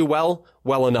needed to do well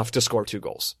enough to score 2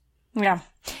 goals. Yeah,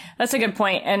 that's a good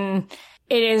point. And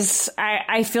it is,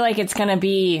 I feel like it's going to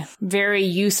be very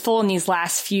useful in these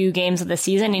last few games of the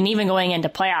season and even going into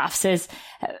playoffs is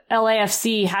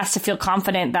LAFC has to feel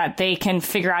confident that they can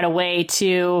figure out a way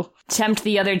to tempt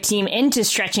the other team into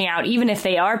stretching out, even if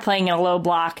they are playing in a low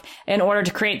block, in order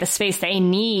to create the space they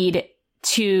need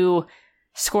to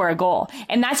score a goal.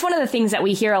 And that's one of the things that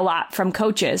we hear a lot from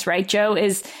coaches, right, Joe,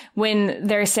 is when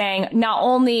they're saying not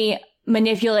only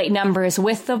manipulate numbers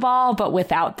with the ball, but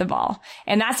without the ball.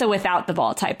 And that's a without the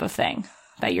ball type of thing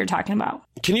that you're talking about.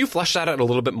 Can you flesh that out a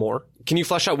little bit more? Can you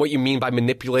flesh out what you mean by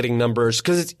manipulating numbers?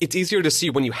 Because it's easier to see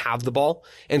when you have the ball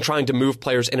and trying to move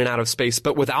players in and out of space.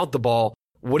 But without the ball,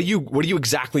 what are you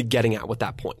exactly getting at with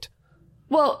that point?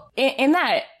 Well, in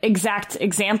that exact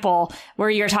example where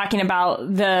you're talking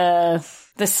about the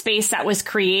space that was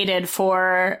created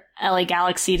for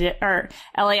LAFC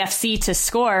to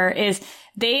score is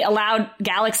they allowed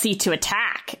Galaxy to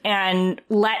attack and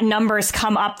let numbers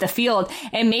come up the field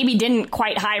and maybe didn't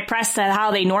quite high press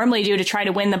how they normally do to try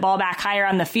to win the ball back higher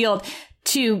on the field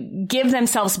to give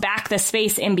themselves back the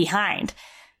space in behind.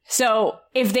 So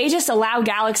if they just allow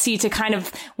Galaxy to kind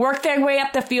of work their way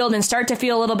up the field and start to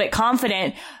feel a little bit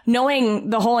confident, knowing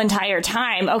the whole entire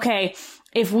time, okay,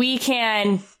 if we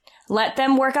can let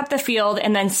them work up the field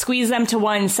and then squeeze them to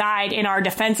one side in our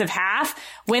defensive half,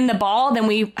 win the ball, then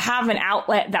we have an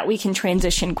outlet that we can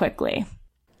transition quickly.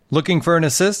 Looking for an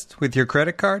assist with your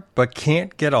credit card, but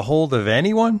can't get a hold of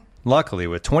anyone? Luckily,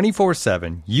 with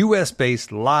 24/7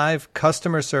 U.S.-based live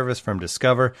customer service from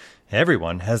Discover,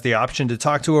 everyone has the option to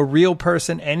talk to a real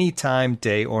person anytime,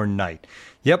 day or night.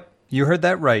 Yep, you heard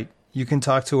that right. You can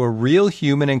talk to a real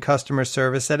human in customer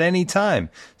service at any time.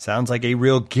 Sounds like a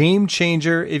real game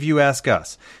changer if you ask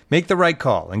us. Make the right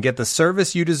call and get the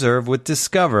service you deserve with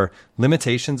Discover.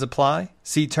 Limitations apply.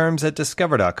 See terms at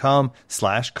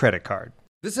discover.com/creditcard.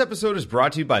 This episode is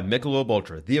brought to you by Michelob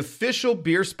Ultra, the official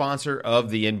beer sponsor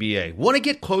of the NBA. Want to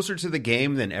get closer to the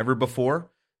game than ever before?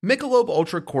 Michelob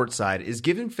Ultra Courtside is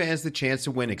giving fans the chance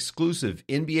to win exclusive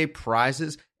NBA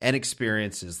prizes and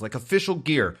experiences like official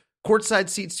gear, courtside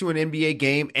seats to an NBA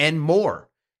game, and more.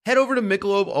 Head over to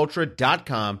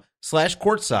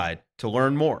MichelobUltra.com/courtside to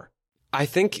learn more. I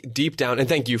think deep down, and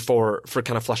thank you for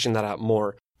kind of fleshing that out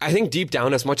more. I think deep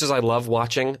down, as much as I love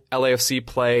watching LAFC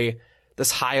play this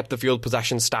high up the field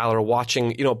possession style, or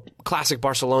watching, classic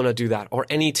Barcelona do that, or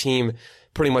any team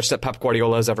pretty much that Pep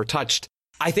Guardiola has ever touched,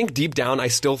 I think deep down, I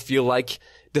still feel like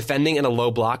defending in a low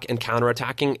block and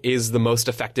counterattacking is the most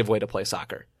effective way to play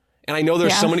soccer. And I know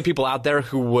there's so many people out there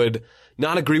who would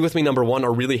not agree with me, number one,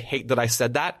 or really hate that I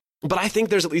said that. But I think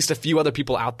there's at least a few other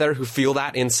people out there who feel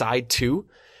that inside too.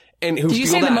 And who Did you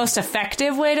say the most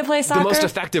effective way to play soccer? The most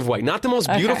effective way, not the most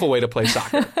beautiful way to play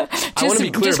soccer. I want to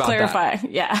be clear about clarify.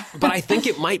 That. Yeah. But I think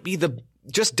it might be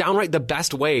just downright the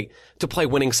best way to play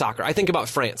winning soccer. I think about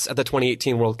France at the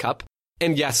 2018 World Cup.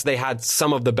 And yes, they had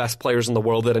some of the best players in the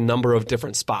world at a number of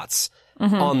different spots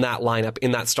on that lineup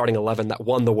in that starting 11 that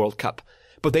won the World Cup.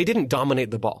 But they didn't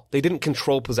dominate the ball. They didn't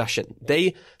control possession.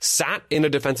 They sat in a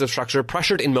defensive structure,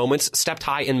 pressured in moments, stepped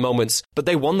high in moments, but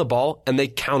they won the ball and they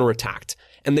counterattacked.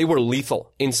 And they were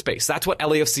lethal in space. That's what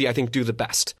LAFC, I think, do the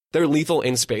best. They're lethal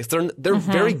in space. They're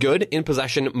very good in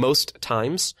possession most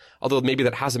times, although maybe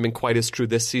that hasn't been quite as true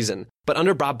this season. But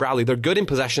under Bob Bradley, they're good in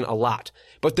possession a lot,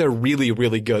 but they're really,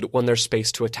 really good when there's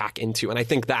space to attack into. And I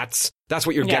think that's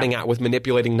what you're getting at with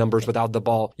manipulating numbers without the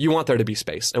ball. You want there to be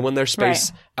space. And when there's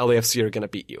space, LAFC are going to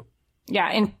beat you. Yeah,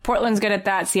 and Portland's good at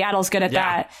that. Seattle's good at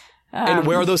that. And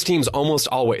where are those teams? Almost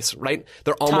always, right?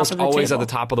 They're almost always at the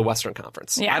top of the Western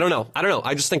Conference. Yeah. I don't know.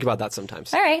 I just think about that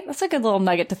sometimes. All right. That's a good little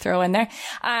nugget to throw in there.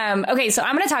 Okay. So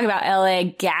I'm going to talk about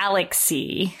LA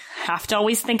Galaxy. Have to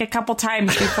always think a couple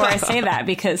times before I say that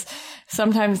because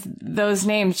sometimes those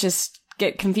names just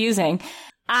get confusing.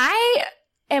 I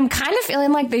am kind of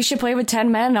feeling like they should play with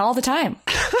 10 men all the time.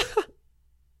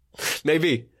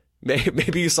 Maybe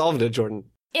you solved it, Jordan.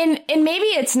 And maybe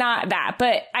it's not that,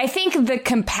 but I think the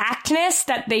compactness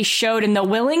that they showed and the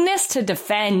willingness to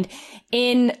defend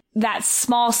in that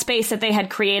small space that they had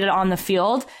created on the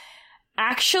field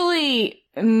actually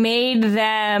made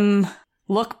them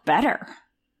look better.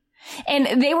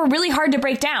 And they were really hard to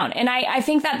break down. And I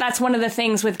think that that's one of the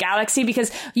things with Galaxy,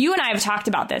 because you and I have talked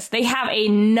about this. They have a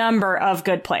number of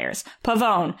good players.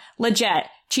 Pavone, Lletget,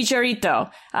 Chicharito,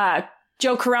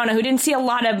 Joe Corona, who didn't see a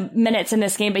lot of minutes in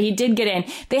this game, but he did get in.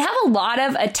 They have a lot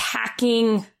of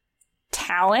attacking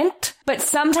talent, but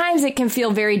sometimes it can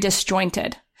feel very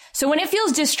disjointed. So when it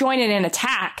feels disjointed in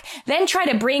attack, then try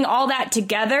to bring all that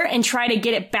together and try to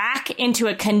get it back into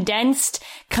a condensed,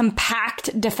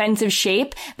 compact defensive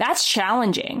shape. That's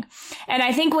challenging. And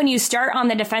I think when you start on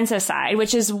the defensive side,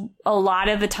 which is a lot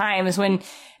of the times when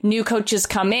new coaches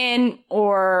come in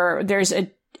or there's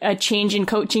a change in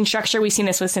coaching structure. We've seen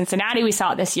this with Cincinnati. We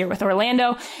saw it this year with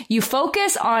Orlando. You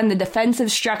focus on the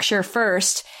defensive structure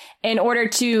first in order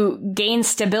to gain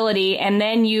stability, and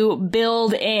then you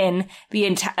build in the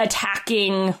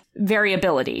attacking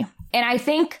variability. And I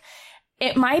think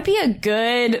it might be a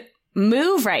good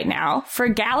move right now for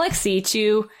Galaxy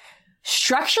to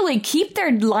structurally keep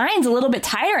their lines a little bit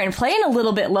tighter and play in a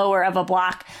little bit lower of a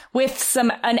block with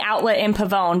an outlet in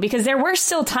Pavone, because there were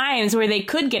still times where they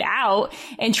could get out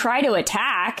and try to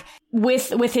attack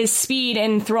with his speed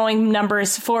and throwing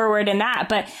numbers forward and that.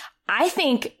 But I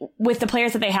think with the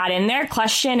players that they had in there,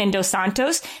 Kljestan and Dos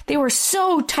Santos, they were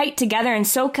so tight together and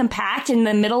so compact in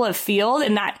the middle of field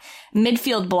in that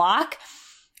midfield block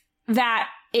that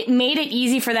it made it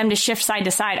easy for them to shift side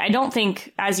to side. I don't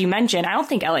think, as you mentioned, I don't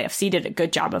think LAFC did a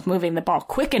good job of moving the ball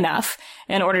quick enough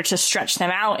in order to stretch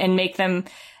them out and make them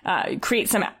create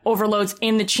some overloads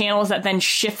in the channels that then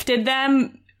shifted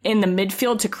them in the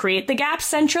midfield to create the gaps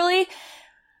centrally.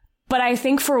 But I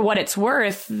think for what it's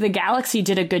worth, the Galaxy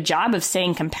did a good job of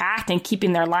staying compact and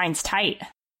keeping their lines tight.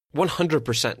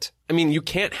 100%. I mean, you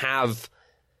can't have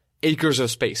acres of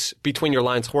space between your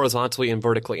lines horizontally and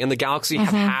vertically. And the Galaxy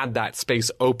have had that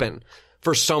space open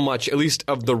for so much, at least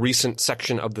of the recent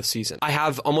section of the season. I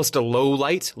have almost a low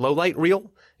light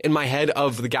reel in my head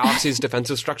of the Galaxy's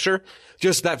defensive structure,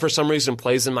 just that for some reason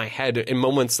plays in my head in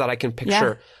moments that I can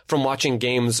picture from watching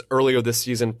games earlier this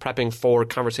season, prepping for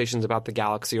conversations about the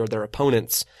Galaxy or their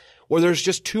opponents, where there's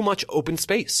just too much open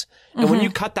space. And when you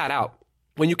cut that out,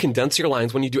 when you condense your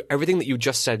lines, when you do everything that you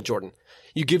just said, Jordan,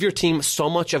 you give your team so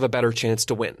much of a better chance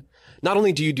to win. Not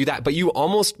only do you do that, but you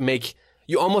almost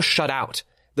shut out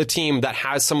the team that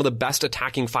has some of the best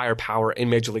attacking firepower in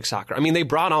Major League Soccer. I mean, they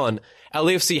brought on,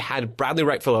 LAFC had Bradley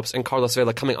Wright Phillips and Carlos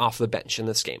Vela coming off the bench in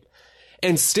this game.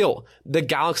 And still, the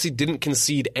Galaxy didn't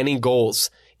concede any goals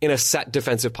in a set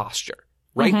defensive posture,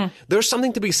 right? There's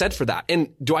something to be said for that.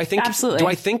 And do I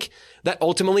think that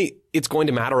ultimately it's going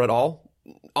to matter at all?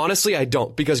 Honestly, I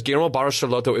don't, because Guillermo Barros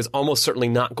Charlotto is almost certainly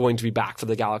not going to be back for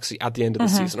the Galaxy at the end of the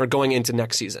season or going into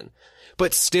next season.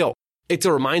 But still, it's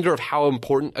a reminder of how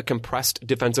important a compressed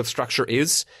defensive structure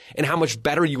is and how much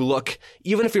better you look,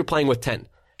 even if you're playing with 10,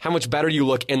 how much better you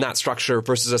look in that structure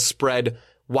versus a spread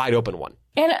wide open one.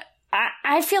 And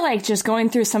I feel like just going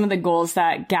through some of the goals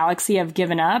that Galaxy have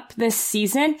given up this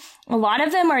season, a lot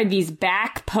of them are these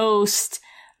back post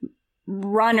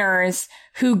runners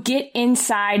who get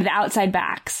inside the outside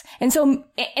backs. And so,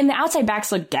 and the outside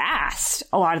backs look gassed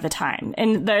a lot of the time.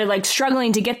 And they're like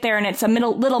struggling to get there, and it's a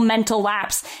little mental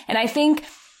lapse. And I think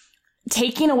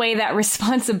taking away that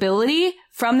responsibility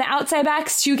from the outside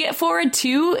backs to get forward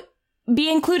to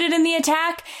be included in the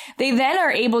attack, they then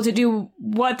are able to do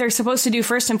what they're supposed to do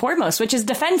first and foremost, which is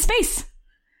defend space.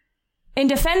 And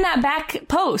defend that back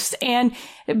post and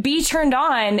be turned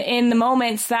on in the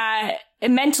moments that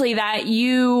mentally that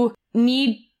you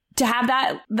need to have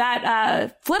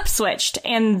that flip switched.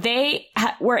 And they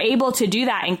were able to do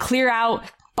that and clear out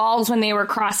balls when they were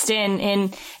crossed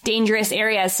in dangerous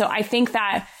areas. So I think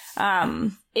that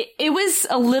it was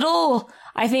a little,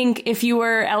 I think if you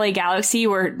were LA Galaxy,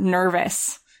 you were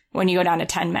nervous when you go down to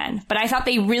 10 men. But I thought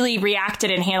they really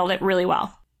reacted and handled it really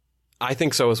well. I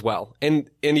think so as well. And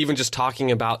even just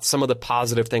talking about some of the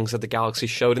positive things that the Galaxy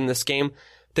showed in this game,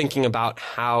 thinking about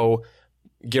how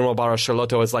Guillermo Barros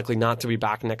Charlotto is likely not to be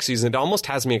back next season, it almost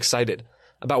has me excited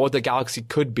about what the Galaxy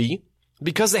could be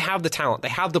because they have the talent. They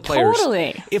have the players.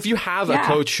 Totally. If you have a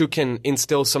coach who can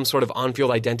instill some sort of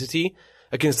on-field identity,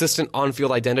 a consistent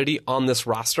on-field identity on this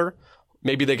roster,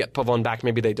 maybe they get Pavone back,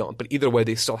 maybe they don't. But either way,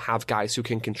 they still have guys who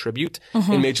can contribute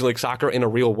in Major League Soccer in a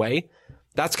real way.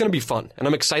 That's going to be fun. And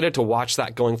I'm excited to watch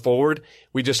that going forward.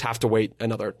 We just have to wait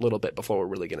another little bit before we're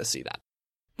really going to see that.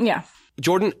 Yeah.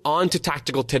 Jordan, on to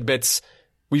tactical tidbits.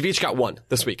 We've each got one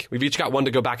this week. We've each got one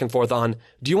to go back and forth on.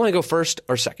 Do you want to go first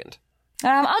or second?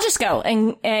 I'll just go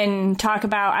and talk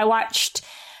about, I watched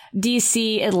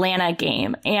DC Atlanta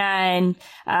game, and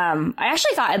I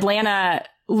actually thought Atlanta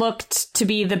looked to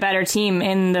be the better team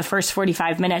in the first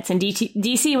 45 minutes, and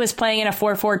DC was playing in a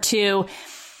 4-4-2.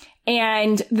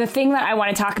 And the thing that I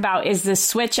want to talk about is the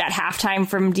switch at halftime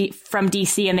from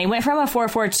DC, and they went from a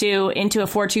 4-4-2 into a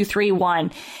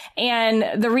 4-2-3-1.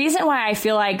 And the reason why I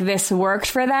feel like this worked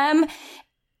for them,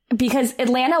 because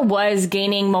Atlanta was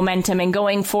gaining momentum and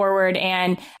going forward.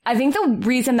 And I think the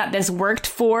reason that this worked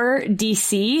for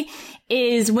DC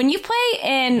is when you play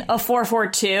in a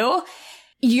 4-4-2,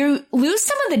 you lose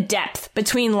some of the depth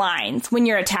between lines when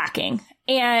you're attacking.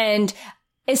 And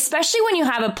especially when you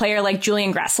have a player like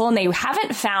Julian Gressel and they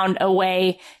haven't found a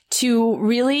way to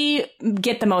really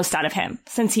get the most out of him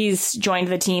since he's joined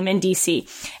the team in DC.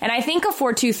 And I think a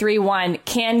 4-2-3-1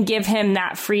 can give him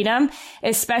that freedom,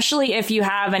 especially if you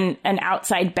have an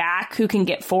outside back who can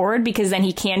get forward, because then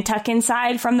he can tuck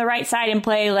inside from the right side and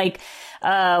play like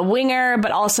a winger,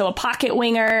 but also a pocket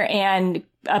winger and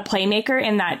a playmaker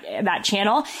in that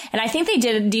channel. And I think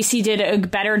DC did a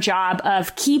better job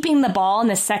of keeping the ball in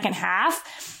the second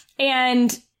half.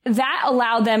 And that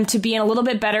allowed them to be in a little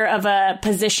bit better of a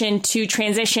position to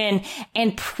transition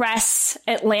and press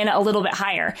Atlanta a little bit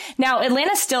higher. Now,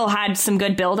 Atlanta still had some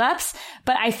good buildups,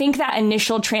 but I think that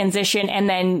initial transition and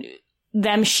then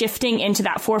them shifting into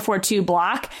that 4-4-2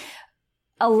 block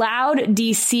allowed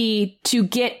DC to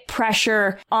get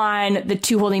pressure on the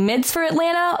two holding mids for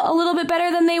Atlanta a little bit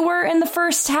better than they were in the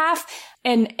first half,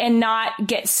 and not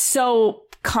get so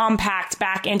compact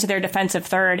back into their defensive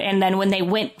third. And then when they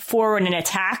went forward in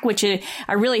attack, which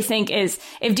I really think is,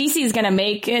 if DC is going to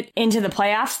make it into the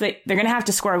playoffs, they're going to have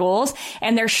to score goals,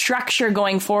 and their structure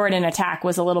going forward in attack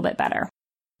was a little bit better.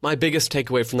 My biggest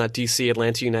takeaway from that DC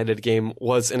Atlanta United game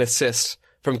was an assist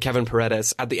from Kevin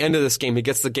Paredes. At the end of this game, he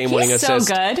gets the game-winning assist. He's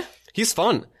so good. He's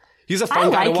fun. He's a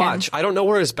fun guy to watch. I don't know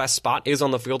where his best spot is on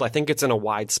the field. I think it's in a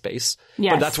wide space.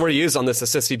 Yes. But that's where he is on this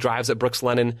assist. He drives at Brooks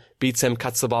Lennon, beats him,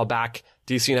 cuts the ball back.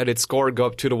 DC United score, go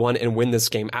up 2-1, and win this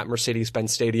game at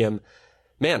Mercedes-Benz Stadium.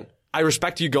 Man, I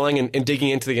respect you going and digging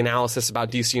into the analysis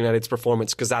about DC United's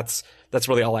performance, because that's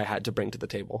really all I had to bring to the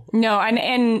table. No,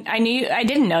 and I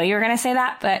didn't know you were going to say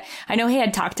that, but I know he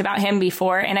had talked about him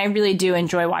before, and I really do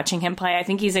enjoy watching him play. I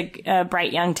think he's a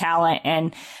bright young talent,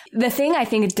 and the thing I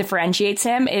think differentiates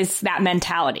him is that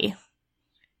mentality.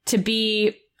 To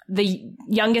be the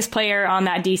youngest player on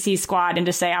that DC squad and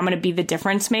to say, I'm going to be the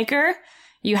difference maker,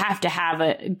 you have to have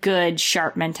a good,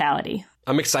 sharp mentality.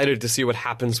 I'm excited to see what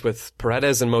happens with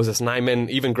Paredes and Moses Nyman,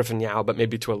 even Griffin Yao, but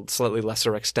maybe to a slightly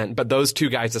lesser extent. But those two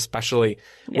guys especially,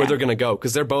 where they're going to go,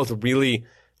 because they're both really,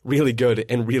 really good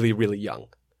and really, really young.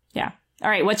 Yeah. All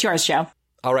right, what's yours, Joe?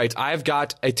 All right, I've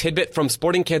got a tidbit from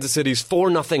Sporting Kansas City's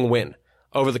 4-0 win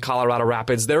over the Colorado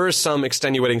Rapids. There are some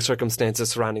extenuating circumstances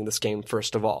surrounding this game,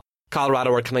 first of all.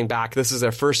 Colorado are coming back. This is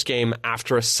their first game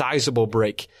after a sizable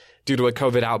break due to a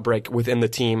COVID outbreak within the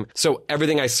team. So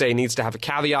everything I say needs to have a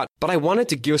caveat, but I wanted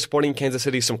to give Sporting Kansas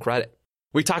City some credit.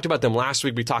 We talked about them last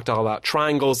week. We talked all about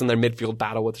triangles and their midfield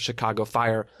battle with the Chicago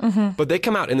Fire. Mm-hmm. But they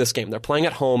come out in this game. They're playing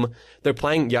at home. They're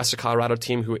playing, yes, a Colorado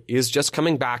team who is just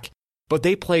coming back, but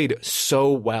they played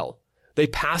so well. They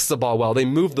passed the ball well. They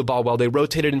moved the ball well. They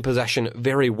rotated in possession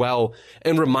very well,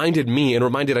 and reminded me, and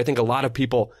reminded, I think, a lot of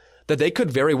people that they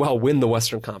could very well win the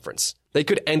Western Conference. They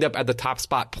could end up at the top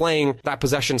spot playing that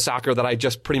possession soccer that I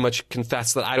just pretty much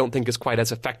confessed that I don't think is quite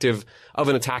as effective of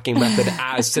an attacking method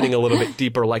as sitting a little bit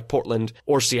deeper like Portland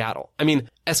or Seattle. I mean,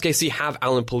 SKC have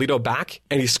Alan Pulido back,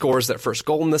 and he scores that first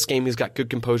goal in this game. He's got good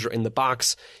composure in the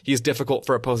box. He's difficult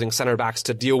for opposing center backs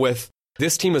to deal with.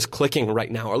 This team is clicking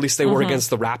right now, or at least they were against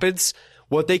the Rapids.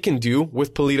 What they can do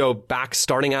with Pulido back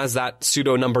starting as that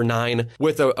pseudo number 9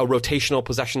 with a rotational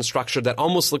possession structure that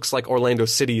almost looks like Orlando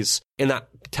City's in that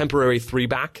temporary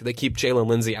 3-back. They keep Jalen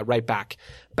Lindsay at right back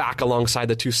alongside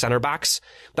the two center backs.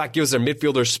 That gives their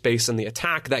midfielders space in the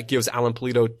attack. That gives Alan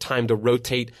Pulido time to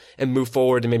rotate and move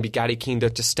forward, and maybe Gadi Kinda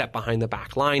to step behind the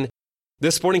back line.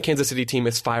 This Sporting Kansas City team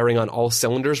is firing on all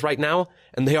cylinders right now,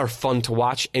 and they are fun to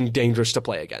watch and dangerous to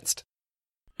play against.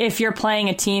 If you're playing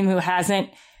a team who hasn't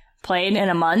played in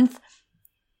a month,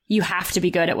 you have to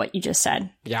be good at what you just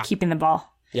said. Yeah. Keeping the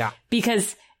ball. Yeah.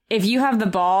 Because if you have the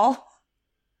ball,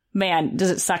 man,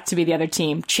 does it suck to be the other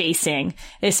team chasing,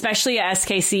 especially a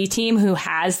SKC team who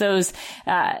has those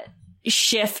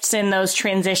shifts and those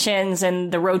transitions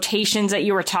and the rotations that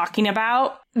you were talking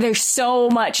about. There's so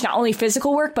much, not only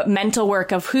physical work, but mental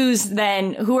work of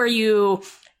who are you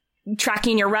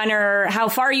tracking your runner? How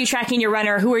far are you tracking your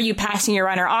runner? Who are you passing your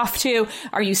runner off to?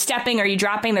 Are you stepping? Are you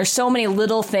dropping? There's so many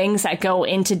little things that go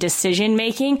into decision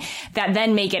making that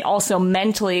then make it also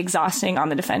mentally exhausting on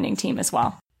the defending team as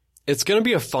well. It's going to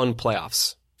be a fun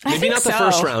playoffs. Maybe not the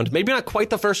first round. Maybe not quite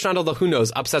the first round, although who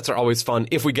knows? Upsets are always fun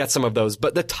if we get some of those.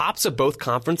 But the tops of both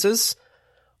conferences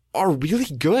are really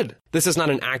good. This is not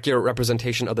an accurate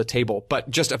representation of the table, but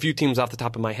just a few teams off the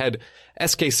top of my head.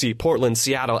 SKC, Portland,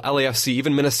 Seattle, LAFC,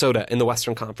 even Minnesota in the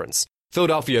Western Conference.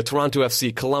 Philadelphia, Toronto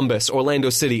FC, Columbus, Orlando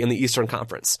City in the Eastern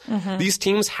Conference. These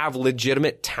teams have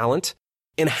legitimate talent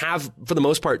and have, for the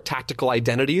most part, tactical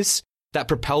identities that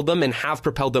propelled them and have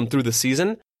propelled them through the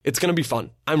season. It's going to be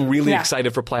fun. I'm really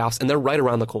excited for playoffs, and they're right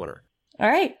around the corner. All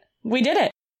right. We did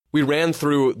it. We ran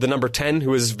through the number 10,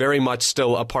 who is very much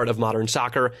still a part of modern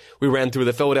soccer. We ran through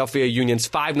the Philadelphia Union's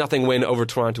 5-0 win over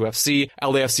Toronto FC,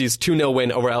 LAFC's 2-0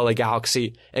 win over LA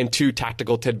Galaxy, and 2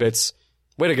 tactical tidbits.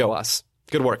 Way to go, us.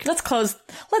 Good work. Let's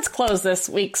close this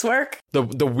week's work. The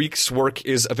week's work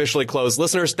is officially closed.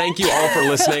 Listeners, thank you all for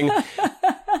listening.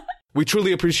 We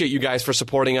truly appreciate you guys for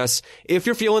supporting us. If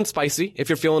you're feeling spicy, if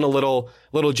you're feeling a little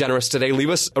generous today, leave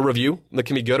us a review. That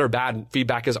can be good or bad.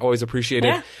 Feedback is always appreciated.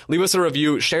 Yeah. Leave us a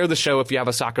review. Share the show if you have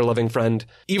a soccer-loving friend.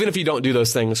 Even if you don't do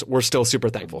those things, we're still super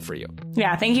thankful for you.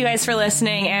 Yeah, thank you guys for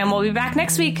listening, and we'll be back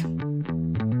next week.